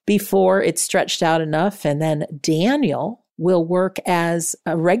 la, before it's stretched out enough. And then Daniel will work as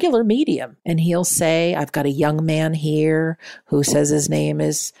a regular medium. And he'll say, I've got a young man here who says his name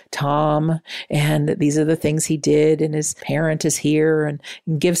is Tom, and these are the things he did, and his parent is here, and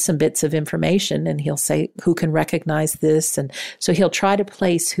give some bits of information. And he'll say, who can recognize this? And so he'll try to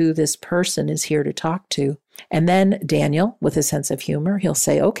place who this person is here to talk to. And then Daniel, with a sense of humor, he'll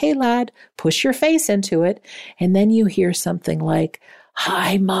say, okay, lad, push your face into it. And then you hear something like,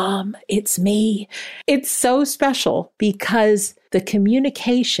 hi, Mom, it's me. It's so special because the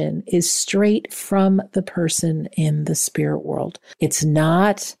communication is straight from the person in the spirit world. It's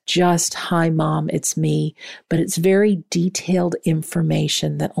not just, hi, Mom, it's me, but it's very detailed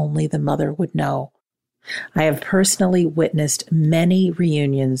information that only the mother would know. I have personally witnessed many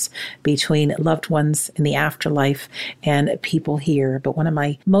reunions between loved ones in the afterlife and people here, but one of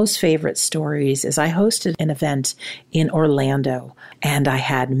my most favorite stories is I hosted an event in Orlando, and I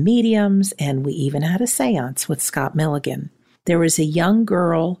had mediums, and we even had a seance with Scott Milligan. There was a young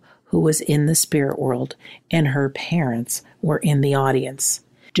girl who was in the spirit world, and her parents were in the audience.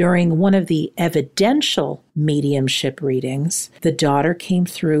 During one of the evidential mediumship readings, the daughter came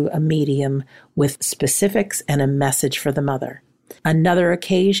through a medium with specifics and a message for the mother. Another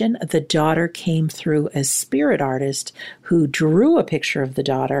occasion, the daughter came through a spirit artist who drew a picture of the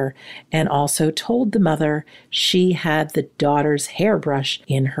daughter and also told the mother she had the daughter's hairbrush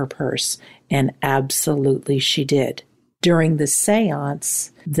in her purse, and absolutely she did. During the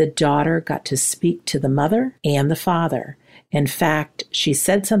seance, the daughter got to speak to the mother and the father. In fact, she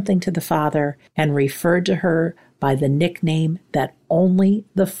said something to the father and referred to her by the nickname that only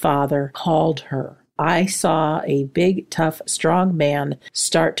the father called her. I saw a big, tough, strong man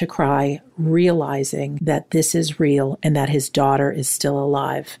start to cry, realizing that this is real and that his daughter is still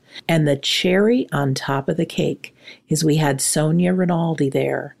alive. And the cherry on top of the cake is we had Sonia Rinaldi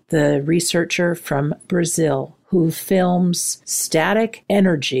there, the researcher from Brazil, who films static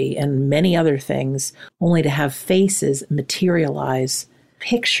energy and many other things, only to have faces materialize,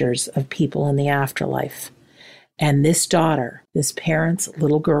 pictures of people in the afterlife. And this daughter, this parent's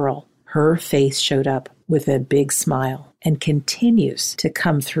little girl, her face showed up with a big smile and continues to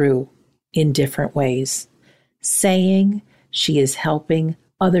come through in different ways, saying she is helping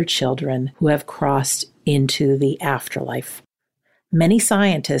other children who have crossed into the afterlife. Many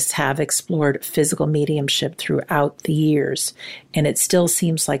scientists have explored physical mediumship throughout the years, and it still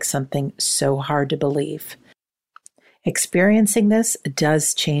seems like something so hard to believe. Experiencing this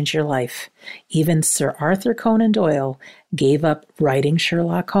does change your life. Even Sir Arthur Conan Doyle gave up writing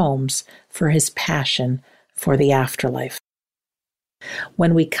Sherlock Holmes for his passion for the afterlife.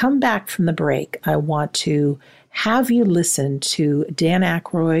 When we come back from the break, I want to have you listen to Dan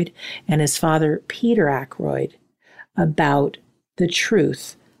Aykroyd and his father, Peter Aykroyd, about the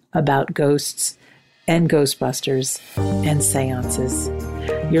truth about ghosts and Ghostbusters and seances.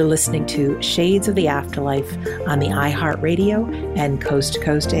 You're listening to Shades of the Afterlife on the iHeartRadio and Coast to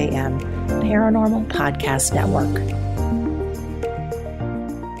Coast AM Paranormal Podcast Network.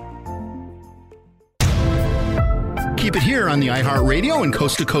 Keep it here on the iHeartRadio and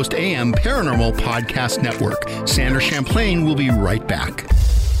Coast to Coast AM Paranormal Podcast Network. Sandra Champlain will be right back.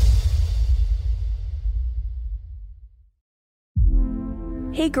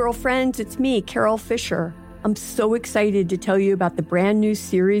 Hey girlfriends, it's me, Carol Fisher. I'm so excited to tell you about the brand new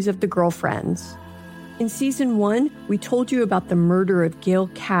series of The Girlfriends. In season 1, we told you about the murder of Gail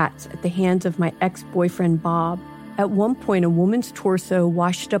Katz at the hands of my ex-boyfriend Bob. At one point, a woman's torso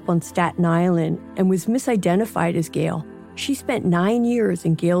washed up on Staten Island and was misidentified as Gail. She spent 9 years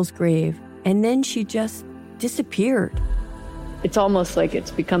in Gail's grave, and then she just disappeared. It's almost like it's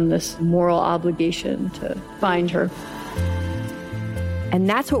become this moral obligation to find her. And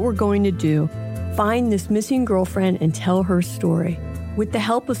that's what we're going to do. Find this missing girlfriend and tell her story. With the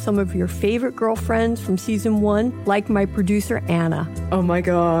help of some of your favorite girlfriends from season 1, like my producer, Anna. Oh my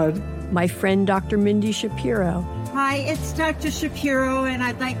God. My friend, Dr. Mindy Shapiro. Hi, it's Dr. Shapiro, and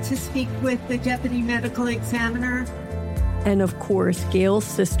I'd like to speak with the Deputy Medical Examiner. And of course, Gail's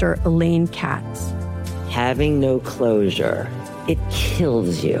sister, Elaine Katz. Having no closure, it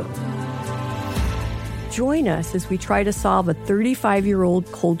kills you. Join us as we try to solve a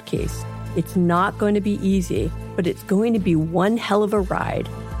 35-year-old cold case. It's not going to be easy, but it's going to be one hell of a ride.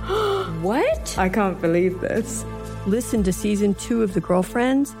 What? I can't believe this. Listen to season 2 of The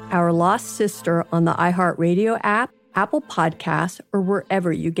Girlfriends, Our Lost Sister on the iHeartRadio app, Apple Podcasts, or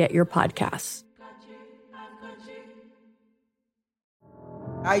wherever you get your podcasts.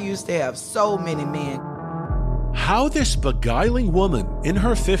 I used to have so many men. How this beguiling woman in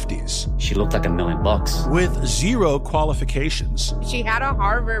her 50s, she looked like $1 million, with 0 qualifications, she had a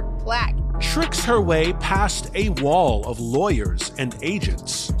Harvard plaque tricks her way past a wall of lawyers and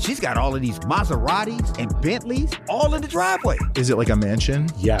agents. She's got all of these Maseratis and Bentleys all in the driveway. Is it like a mansion?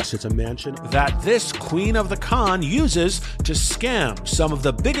 Yes, it's a mansion that this queen of the con uses to scam some of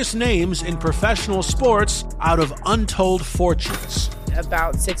the biggest names in professional sports out of untold fortunes.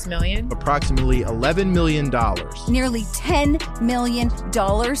 About $6 million. Approximately $11 million. Nearly $10 million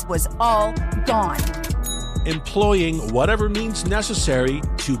was all gone. Employing whatever means necessary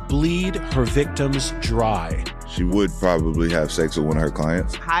to bleed her victims dry. She would probably have sex with one of her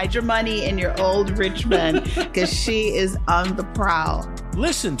clients. Hide your money in your old rich man, because she is on the prowl.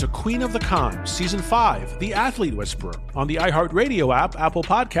 Listen to Queen of the Con, Season 5, The Athlete Whisperer, on the iHeartRadio app, Apple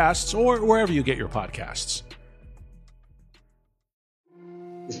Podcasts, or wherever you get your podcasts.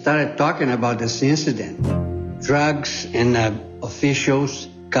 We started talking about this incident. Drugs and officials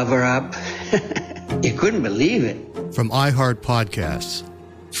cover up. You couldn't believe it. From iHeart Podcasts.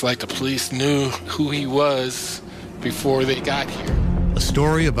 It's like the police knew who he was before they got here. A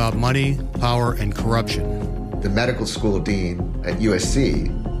story about money, power, and corruption. The medical school dean at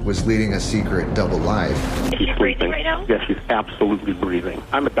USC was leading a secret double life. Is she breathing right now? Yes, she's absolutely breathing.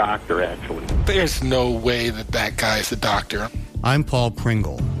 I'm a doctor, actually. There's no way that guy's a doctor. I'm Paul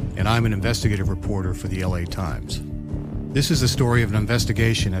Pringle, and I'm an investigative reporter for the LA Times. This is the story of an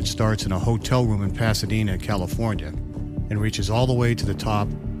investigation that starts in a hotel room in Pasadena, California, and reaches all the way to the top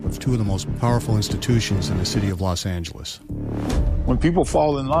of two of the most powerful institutions in the city of Los Angeles. When people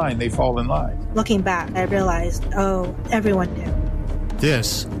fall in line, they fall in line. Looking back, I realized, everyone knew.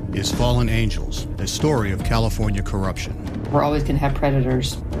 This is Fallen Angels, a story of California corruption. We're always going to have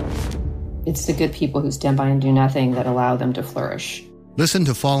predators. It's the good people who stand by and do nothing that allow them to flourish. Listen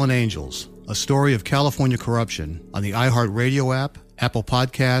to Fallen Angels, a story of California corruption on the iHeartRadio app, Apple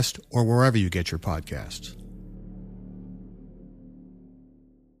Podcast, or wherever you get your podcasts.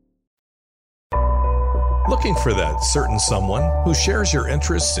 Looking for that certain someone who shares your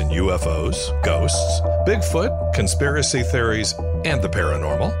interests in UFOs, ghosts, Bigfoot, conspiracy theories, and the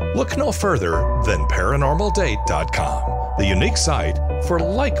paranormal? Look no further than ParanormalDate.com, the unique site for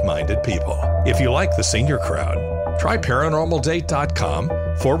like-minded people. If you like the senior crowd, try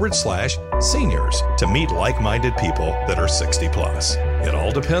ParanormalDate.com/seniors to meet like-minded people that are 60 plus. It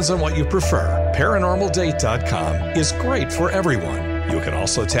all depends on what you prefer. ParanormalDate.com is great for everyone. You can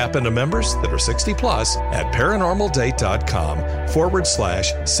also tap into members that are 60 plus at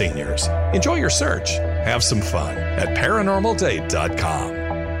ParanormalDate.com/seniors. Enjoy your search. Have some fun at ParanormalDate.com.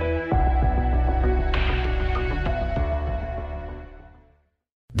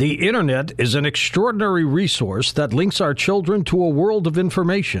 The Internet is an extraordinary resource that links our children to a world of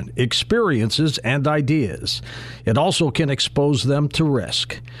information, experiences, and ideas. It also can expose them to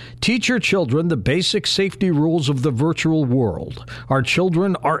risk. Teach your children the basic safety rules of the virtual world. Our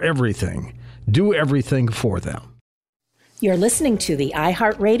children are everything. Do everything for them. You're listening to the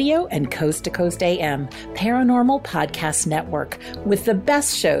iHeartRadio and Coast to Coast AM Paranormal Podcast Network with the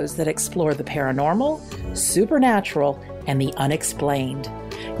best shows that explore the paranormal, supernatural, and the unexplained.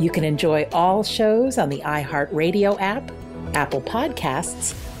 You can enjoy all shows on the iHeartRadio app, Apple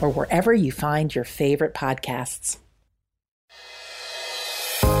Podcasts, or wherever you find your favorite podcasts.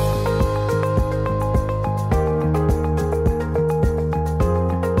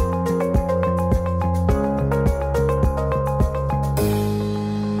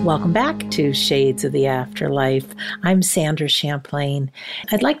 Welcome back to Shades of the Afterlife. I'm Sandra Champlain.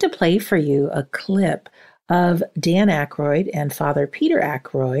 I'd like to play for you a clip of Dan Aykroyd and Father Peter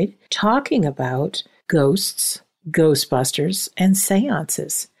Aykroyd talking about ghosts, Ghostbusters, and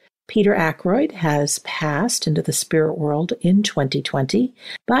seances. Peter Aykroyd has passed into the spirit world in 2020,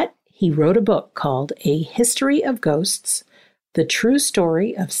 but he wrote a book called A History of Ghosts, The True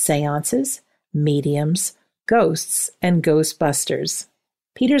Story of Seances, Mediums, Ghosts, and Ghostbusters.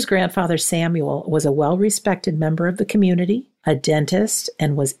 Peter's grandfather Samuel was a well-respected member of the community, a dentist,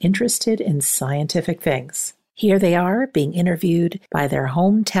 and was interested in scientific things. Here they are being interviewed by their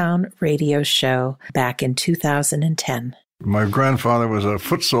hometown radio show back in 2010. My grandfather was a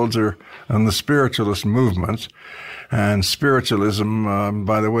foot soldier in the spiritualist movement, and spiritualism,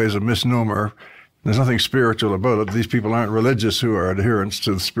 by the way, is a misnomer. There's nothing spiritual about it. These people aren't religious who are adherents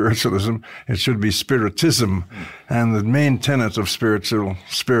to spiritualism. It should be spiritism. And the main tenet of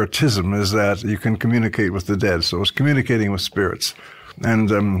spiritism is that you can communicate with the dead. So it's communicating with spirits.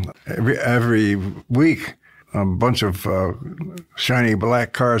 And every week, a bunch of shiny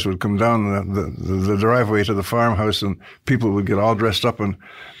black cars would come down the driveway to the farmhouse, and people would get all dressed up, and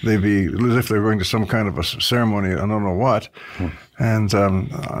they'd be as if they were going to some kind of a ceremony, I don't know what. And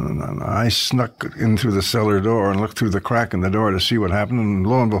I snuck in through the cellar door and looked through the crack in the door to see what happened. And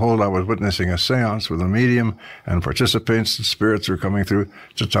lo and behold, I was witnessing a seance with a medium and participants. And spirits were coming through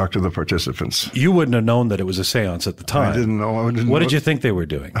to talk to the participants. You wouldn't have known that it was a seance at the time. I didn't know. What did you think they were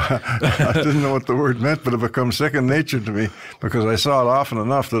doing? I didn't know what the word meant, but it became second nature to me because I saw it often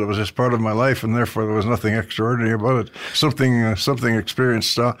enough that it was just part of my life, and therefore there was nothing extraordinary about it. Something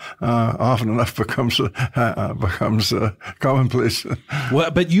experienced often enough becomes commonplace.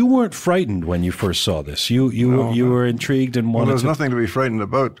 Well, but you weren't frightened when you first saw this. You were intrigued and wanted. Well, there's nothing to be frightened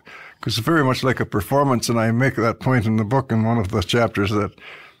about because it's very much like a performance, and I make that point in the book in one of the chapters that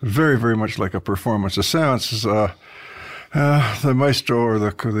very, very much like a performance. A seance is the maestro or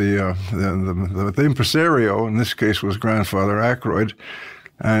the impresario in this case was Grandfather Aykroyd,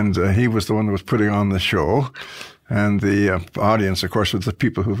 and he was the one who was putting on the show. And the audience, of course, was the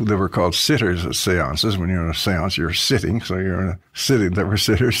people they were called sitters at seances. When you're in a seance, you're sitting, so you're sitting. They were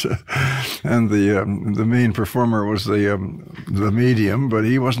sitters. And the main performer was the medium, but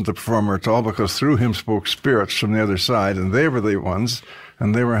he wasn't the performer at all because through him spoke spirits from the other side, and they were the ones.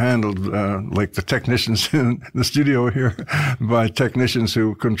 And they were handled like the technicians in the studio here by technicians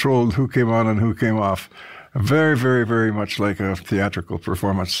who controlled who came on and who came off. Very, very, very much like a theatrical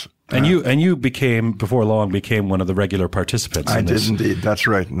performance. And you before long became one of the regular participants. I did indeed. That's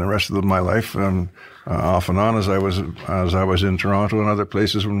right. And the rest of my life, off and on, as I was in Toronto and other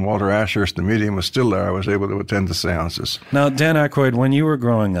places, when Walter Ashurst, the medium, was still there, I was able to attend the seances. Now, Dan Aykroyd, when you were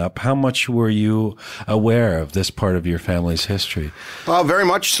growing up, how much were you aware of this part of your family's history? Very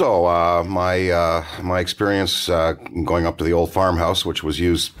much so. My experience going up to the old farmhouse, which was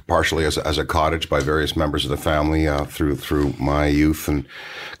used partially as a cottage by various members of the family through my youth and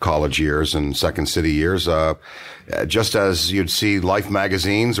college years and Second City years. Just as you'd see Life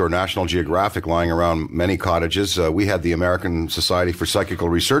magazines or National Geographic lying around many cottages, we had the American Society for Psychical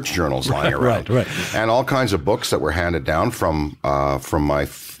Research journals lying around, right. And all kinds of books that were handed down from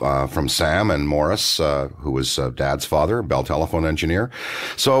Sam and Morris, who was Dad's father, Bell telephone engineer.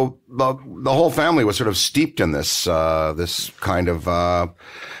 So the whole family was sort of steeped in this kind of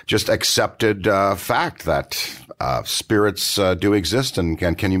just accepted fact that spirits do exist and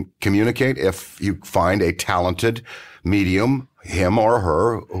can communicate if you find a talented medium, him or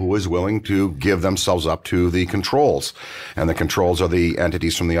her, who is willing to give themselves up to the controls. And the controls are the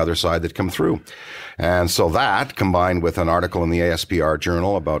entities from the other side that come through. And so that, combined with an article in the ASPR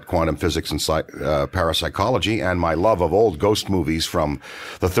Journal about quantum physics and parapsychology, and my love of old ghost movies from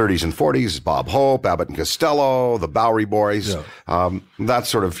the 30s and 40s, Bob Hope, Abbott and Costello, the Bowery Boys, that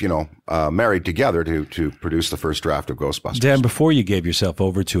sort of, married together to produce the first draft of Ghostbusters. Dan, before you gave yourself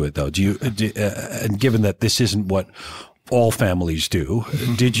over to it, though, and given that this isn't what all families do,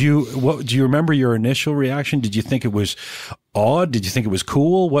 do you remember your initial reaction? Did you think it was odd? Did you think it was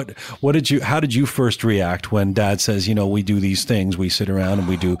cool? How did you first react when Dad says, we do these things, we sit around and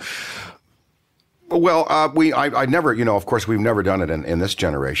we do? Well, I never, of course, we've never done it in this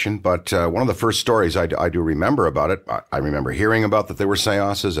generation, but one of the first stories I do remember about it, I remember hearing about that there were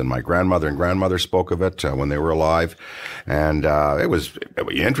seances, and my grandmother and grandmother spoke of it when they were alive. And it was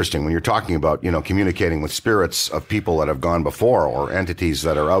interesting when you're talking about, communicating with spirits of people that have gone before or entities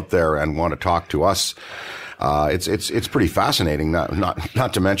that are out there and want to talk to us. It's pretty fascinating,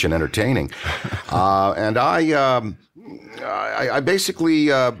 not to mention entertaining. And I basically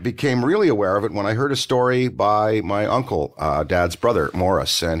became really aware of it when I heard a story by my uncle, Dad's brother,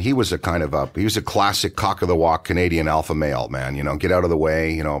 Morris, and he was a classic cock of the walk Canadian alpha male, man. Get out of the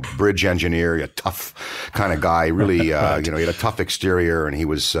way. Bridge engineer, a tough kind of guy. Really, he had a tough exterior, and he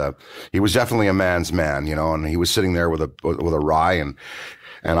was definitely a man's man. And he was sitting there with a rye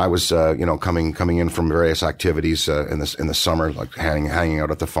and I was, coming in from various activities in the summer, like hanging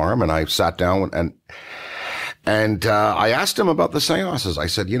out at the farm, and I sat down and I asked him about the seances. I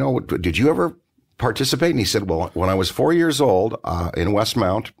said, did you ever participate? And he said, well, when I was 4 years old, in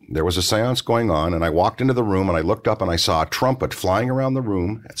Westmount, there was a seance going on, and I walked into the room and I looked up and I saw a trumpet flying around the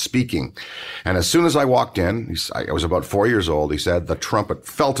room speaking. And as soon as I walked in, I was about 4 years old, he said, the trumpet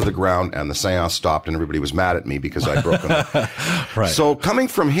fell to the ground and the seance stopped, and everybody was mad at me because I'd broken it. Right. So coming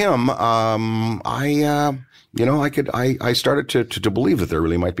from him, I started to believe that there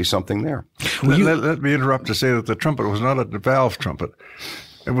really might be something there. Let me interrupt to say that the trumpet was not a valve trumpet.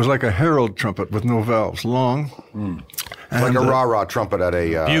 It was like a herald trumpet with no valves, long. Like a rah-rah trumpet at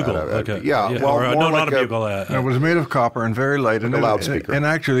a... bugle. Not a bugle. It was made of copper and very light. Like a loudspeaker. And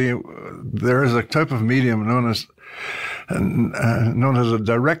actually, there is a type of medium known as known as a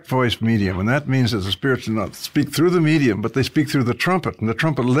direct voice medium. And that means that the spirits do not speak through the medium, but they speak through the trumpet. And the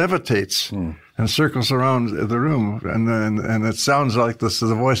trumpet levitates and circles around the room. And it sounds like the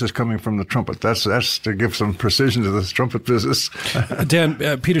voice is coming from the trumpet. That's to give some precision to this trumpet business.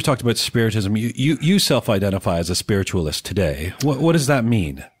 Dan, Peter talked about spiritism. You self-identify as a spiritualist today. What does that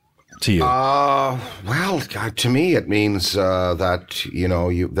mean to you? Well, to me, it means that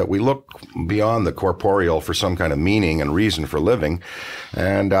that we look beyond the corporeal for some kind of meaning and reason for living.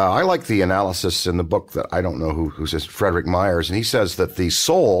 And I like the analysis in the book that I don't know who's this, Frederick Myers, and he says that the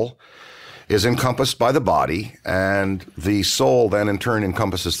soul is encompassed by the body, and the soul then in turn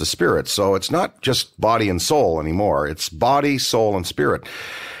encompasses the spirit. So it's not just body and soul anymore. It's body, soul, and spirit.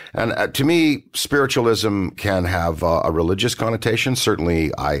 And to me, spiritualism can have a religious connotation.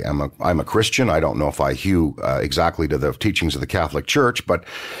 Certainly, I'm a Christian. I don't know if I hew exactly to the teachings of the Catholic Church, but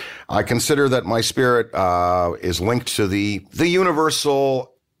I consider that my spirit is linked to the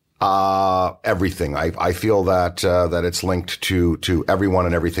universal everything. I feel that it's linked to everyone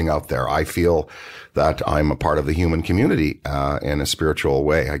and everything out there. I feel that I'm a part of the human community in a spiritual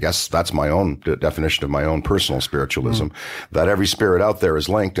way. I guess that's my own definition of my own personal spiritualism, that every spirit out there is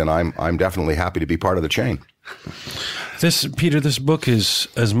linked, and I'm definitely happy to be part of the chain. Peter, this book is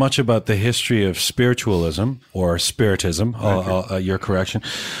as much about the history of spiritualism or spiritism, your correction,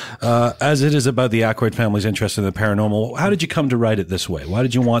 as it is about the Aykroyd family's interest in the paranormal. How did you come to write it this way? Why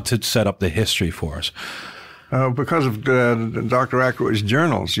did you want to set up the history for us? Because of Dr. Aykroyd's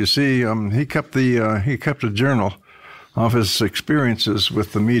journals. You see, he kept a journal of his experiences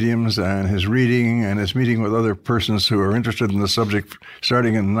with the mediums and his reading and his meeting with other persons who are interested in the subject,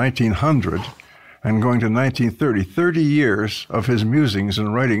 starting in 1900 and going to 1930. 30 years of his musings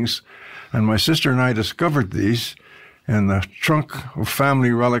and writings, and my sister and I discovered these in the trunk of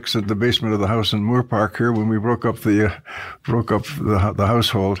family relics at the basement of the house in Moore Park here when we broke up the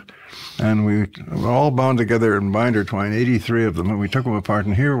household. And we were all bound together in binder twine, 83 of them, and we took them apart.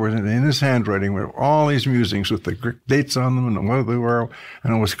 And here, in his handwriting, were all these musings with the dates on them and what they were.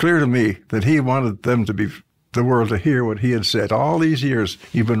 And it was clear to me that he wanted them to be the world to hear what he had said. All these years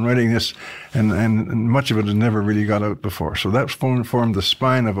you've been writing this, and much of it had never really got out before. So that formed the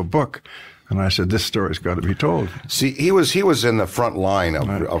spine of a book. And I said, this story's got to be told. See, he was in the front line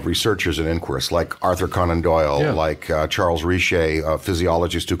of researchers and inquirists, like Arthur Conan Doyle, like Charles Richet, a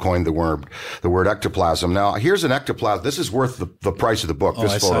physiologist who coined the word ectoplasm. Now, here's an ectoplasm. This is worth the price of the book.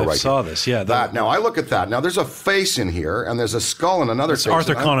 This photo right here. I saw this. Yeah. Now, I look at that. Now, there's a face in here, and there's a skull and another face.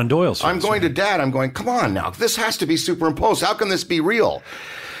 Arthur Conan Doyle's face. I'm going to Dad. I'm going, come on now. This has to be superimposed. How can this be real?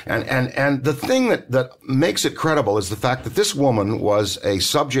 And the thing that makes it credible is the fact that this woman was a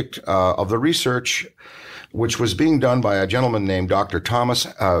subject of the research which was being done by a gentleman named Dr. Thomas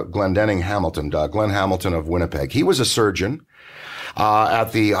Glendenning Hamilton, Glenn Hamilton of Winnipeg. He was a surgeon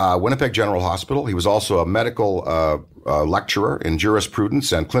at the Winnipeg General Hospital. He was also a medical lecturer in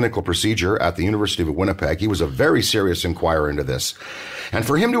jurisprudence and clinical procedure at the University of Winnipeg. He was a very serious inquirer into this. And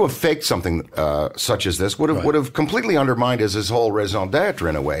for him to have faked something such as this would have completely undermined his whole raison d'etre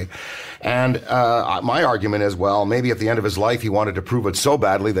in a way. And my argument is, well, maybe at the end of his life he wanted to prove it so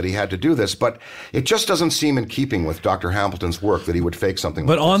badly that he had to do this, but it just doesn't seem in keeping with Dr. Hamilton's work that he would fake something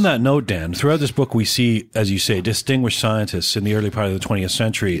like this. But on that note, Dan, throughout this book we see, as you say, distinguished scientists in the early part of the 20th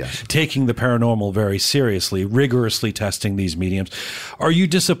century taking the paranormal very seriously, rigorously testing these mediums. Are you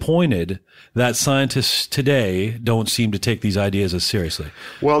disappointed that scientists today don't seem to take these ideas as seriously?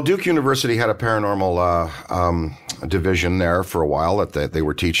 Well, Duke University had a paranormal division there for a while that they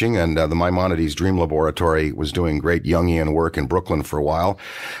were teaching, and the Maimonides Dream Laboratory was doing great Jungian work in Brooklyn for a while.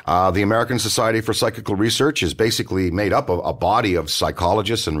 The American Society for Psychical Research is basically made up of a body of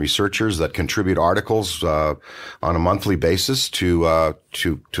psychologists and researchers that contribute articles on a monthly basis to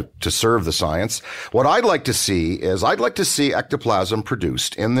serve the science. What I'd like to see is ectoplasm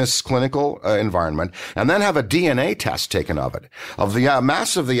produced in this clinical environment, and then have a DNA test taken of it, of the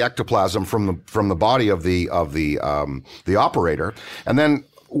mass of the ectoplasm from the body of the operator, and then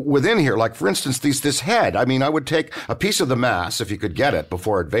within here, like for instance, this head. I mean, I would take a piece of the mass, if you could get it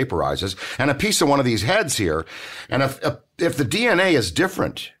before it vaporizes, and a piece of one of these heads here, and if the DNA is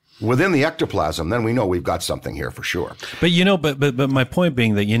different within the ectoplasm, then we know we've got something here for sure. But but my point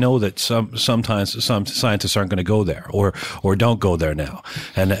being that that sometimes some scientists aren't going to go there or don't go there now,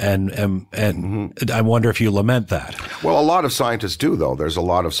 and I wonder if you lament that. Well, a lot of scientists do, though. There's a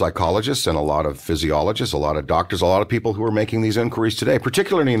lot of psychologists and a lot of physiologists, a lot of doctors, a lot of people who are making these inquiries today,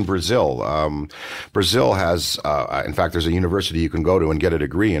 particularly in Brazil. Brazil has, in fact, there's a university you can go to and get a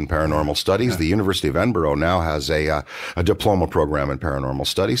degree in paranormal studies. The University of Edinburgh now has a diploma program in paranormal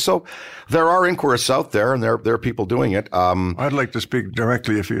studies. So there are inquirists out there, and there are people doing it. I'd like to speak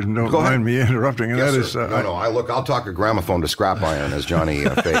directly, if you don't mind me interrupting. And yes, that is, I'll talk a gramophone to scrap iron, as Johnny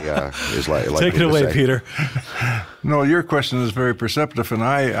Fay is like. Take it away, Peter. No, your question is very perceptive, and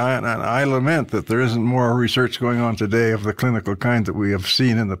I lament that there isn't more research going on today of the clinical kind that we have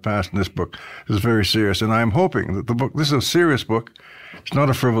seen in the past. In this book is very serious, and I'm hoping that this is a serious book. It's not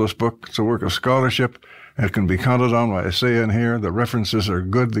a frivolous book. It's a work of scholarship. It can be counted on, what I say in here. The references are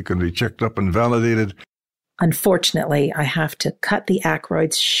good. They can be checked up and validated. Unfortunately, I have to cut the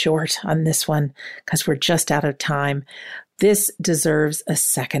Aykroyds short on this one because we're just out of time. This deserves a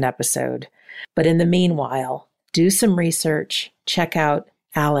second episode. But in the meanwhile, do some research. Check out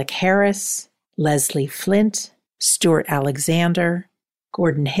Alec Harris, Leslie Flint, Stuart Alexander,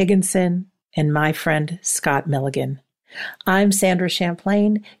 Gordon Higginson, and my friend Scott Milligan. I'm Sandra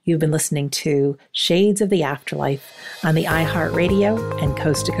Champlain. You've been listening to Shades of the Afterlife on the iHeartRadio and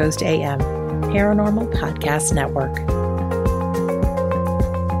Coast to Coast AM Paranormal Podcast Network.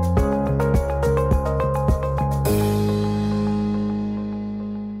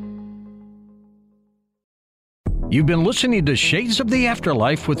 You've been listening to Shades of the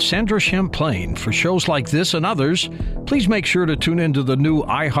Afterlife with Sandra Champlain. For shows like this and others, please make sure to tune into the new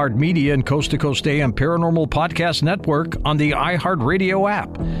iHeartMedia and Coast to Coast AM Paranormal Podcast Network on the iHeartRadio app,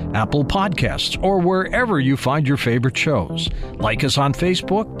 Apple Podcasts, or wherever you find your favorite shows. Like us on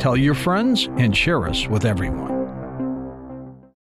Facebook, tell your friends, and share us with everyone.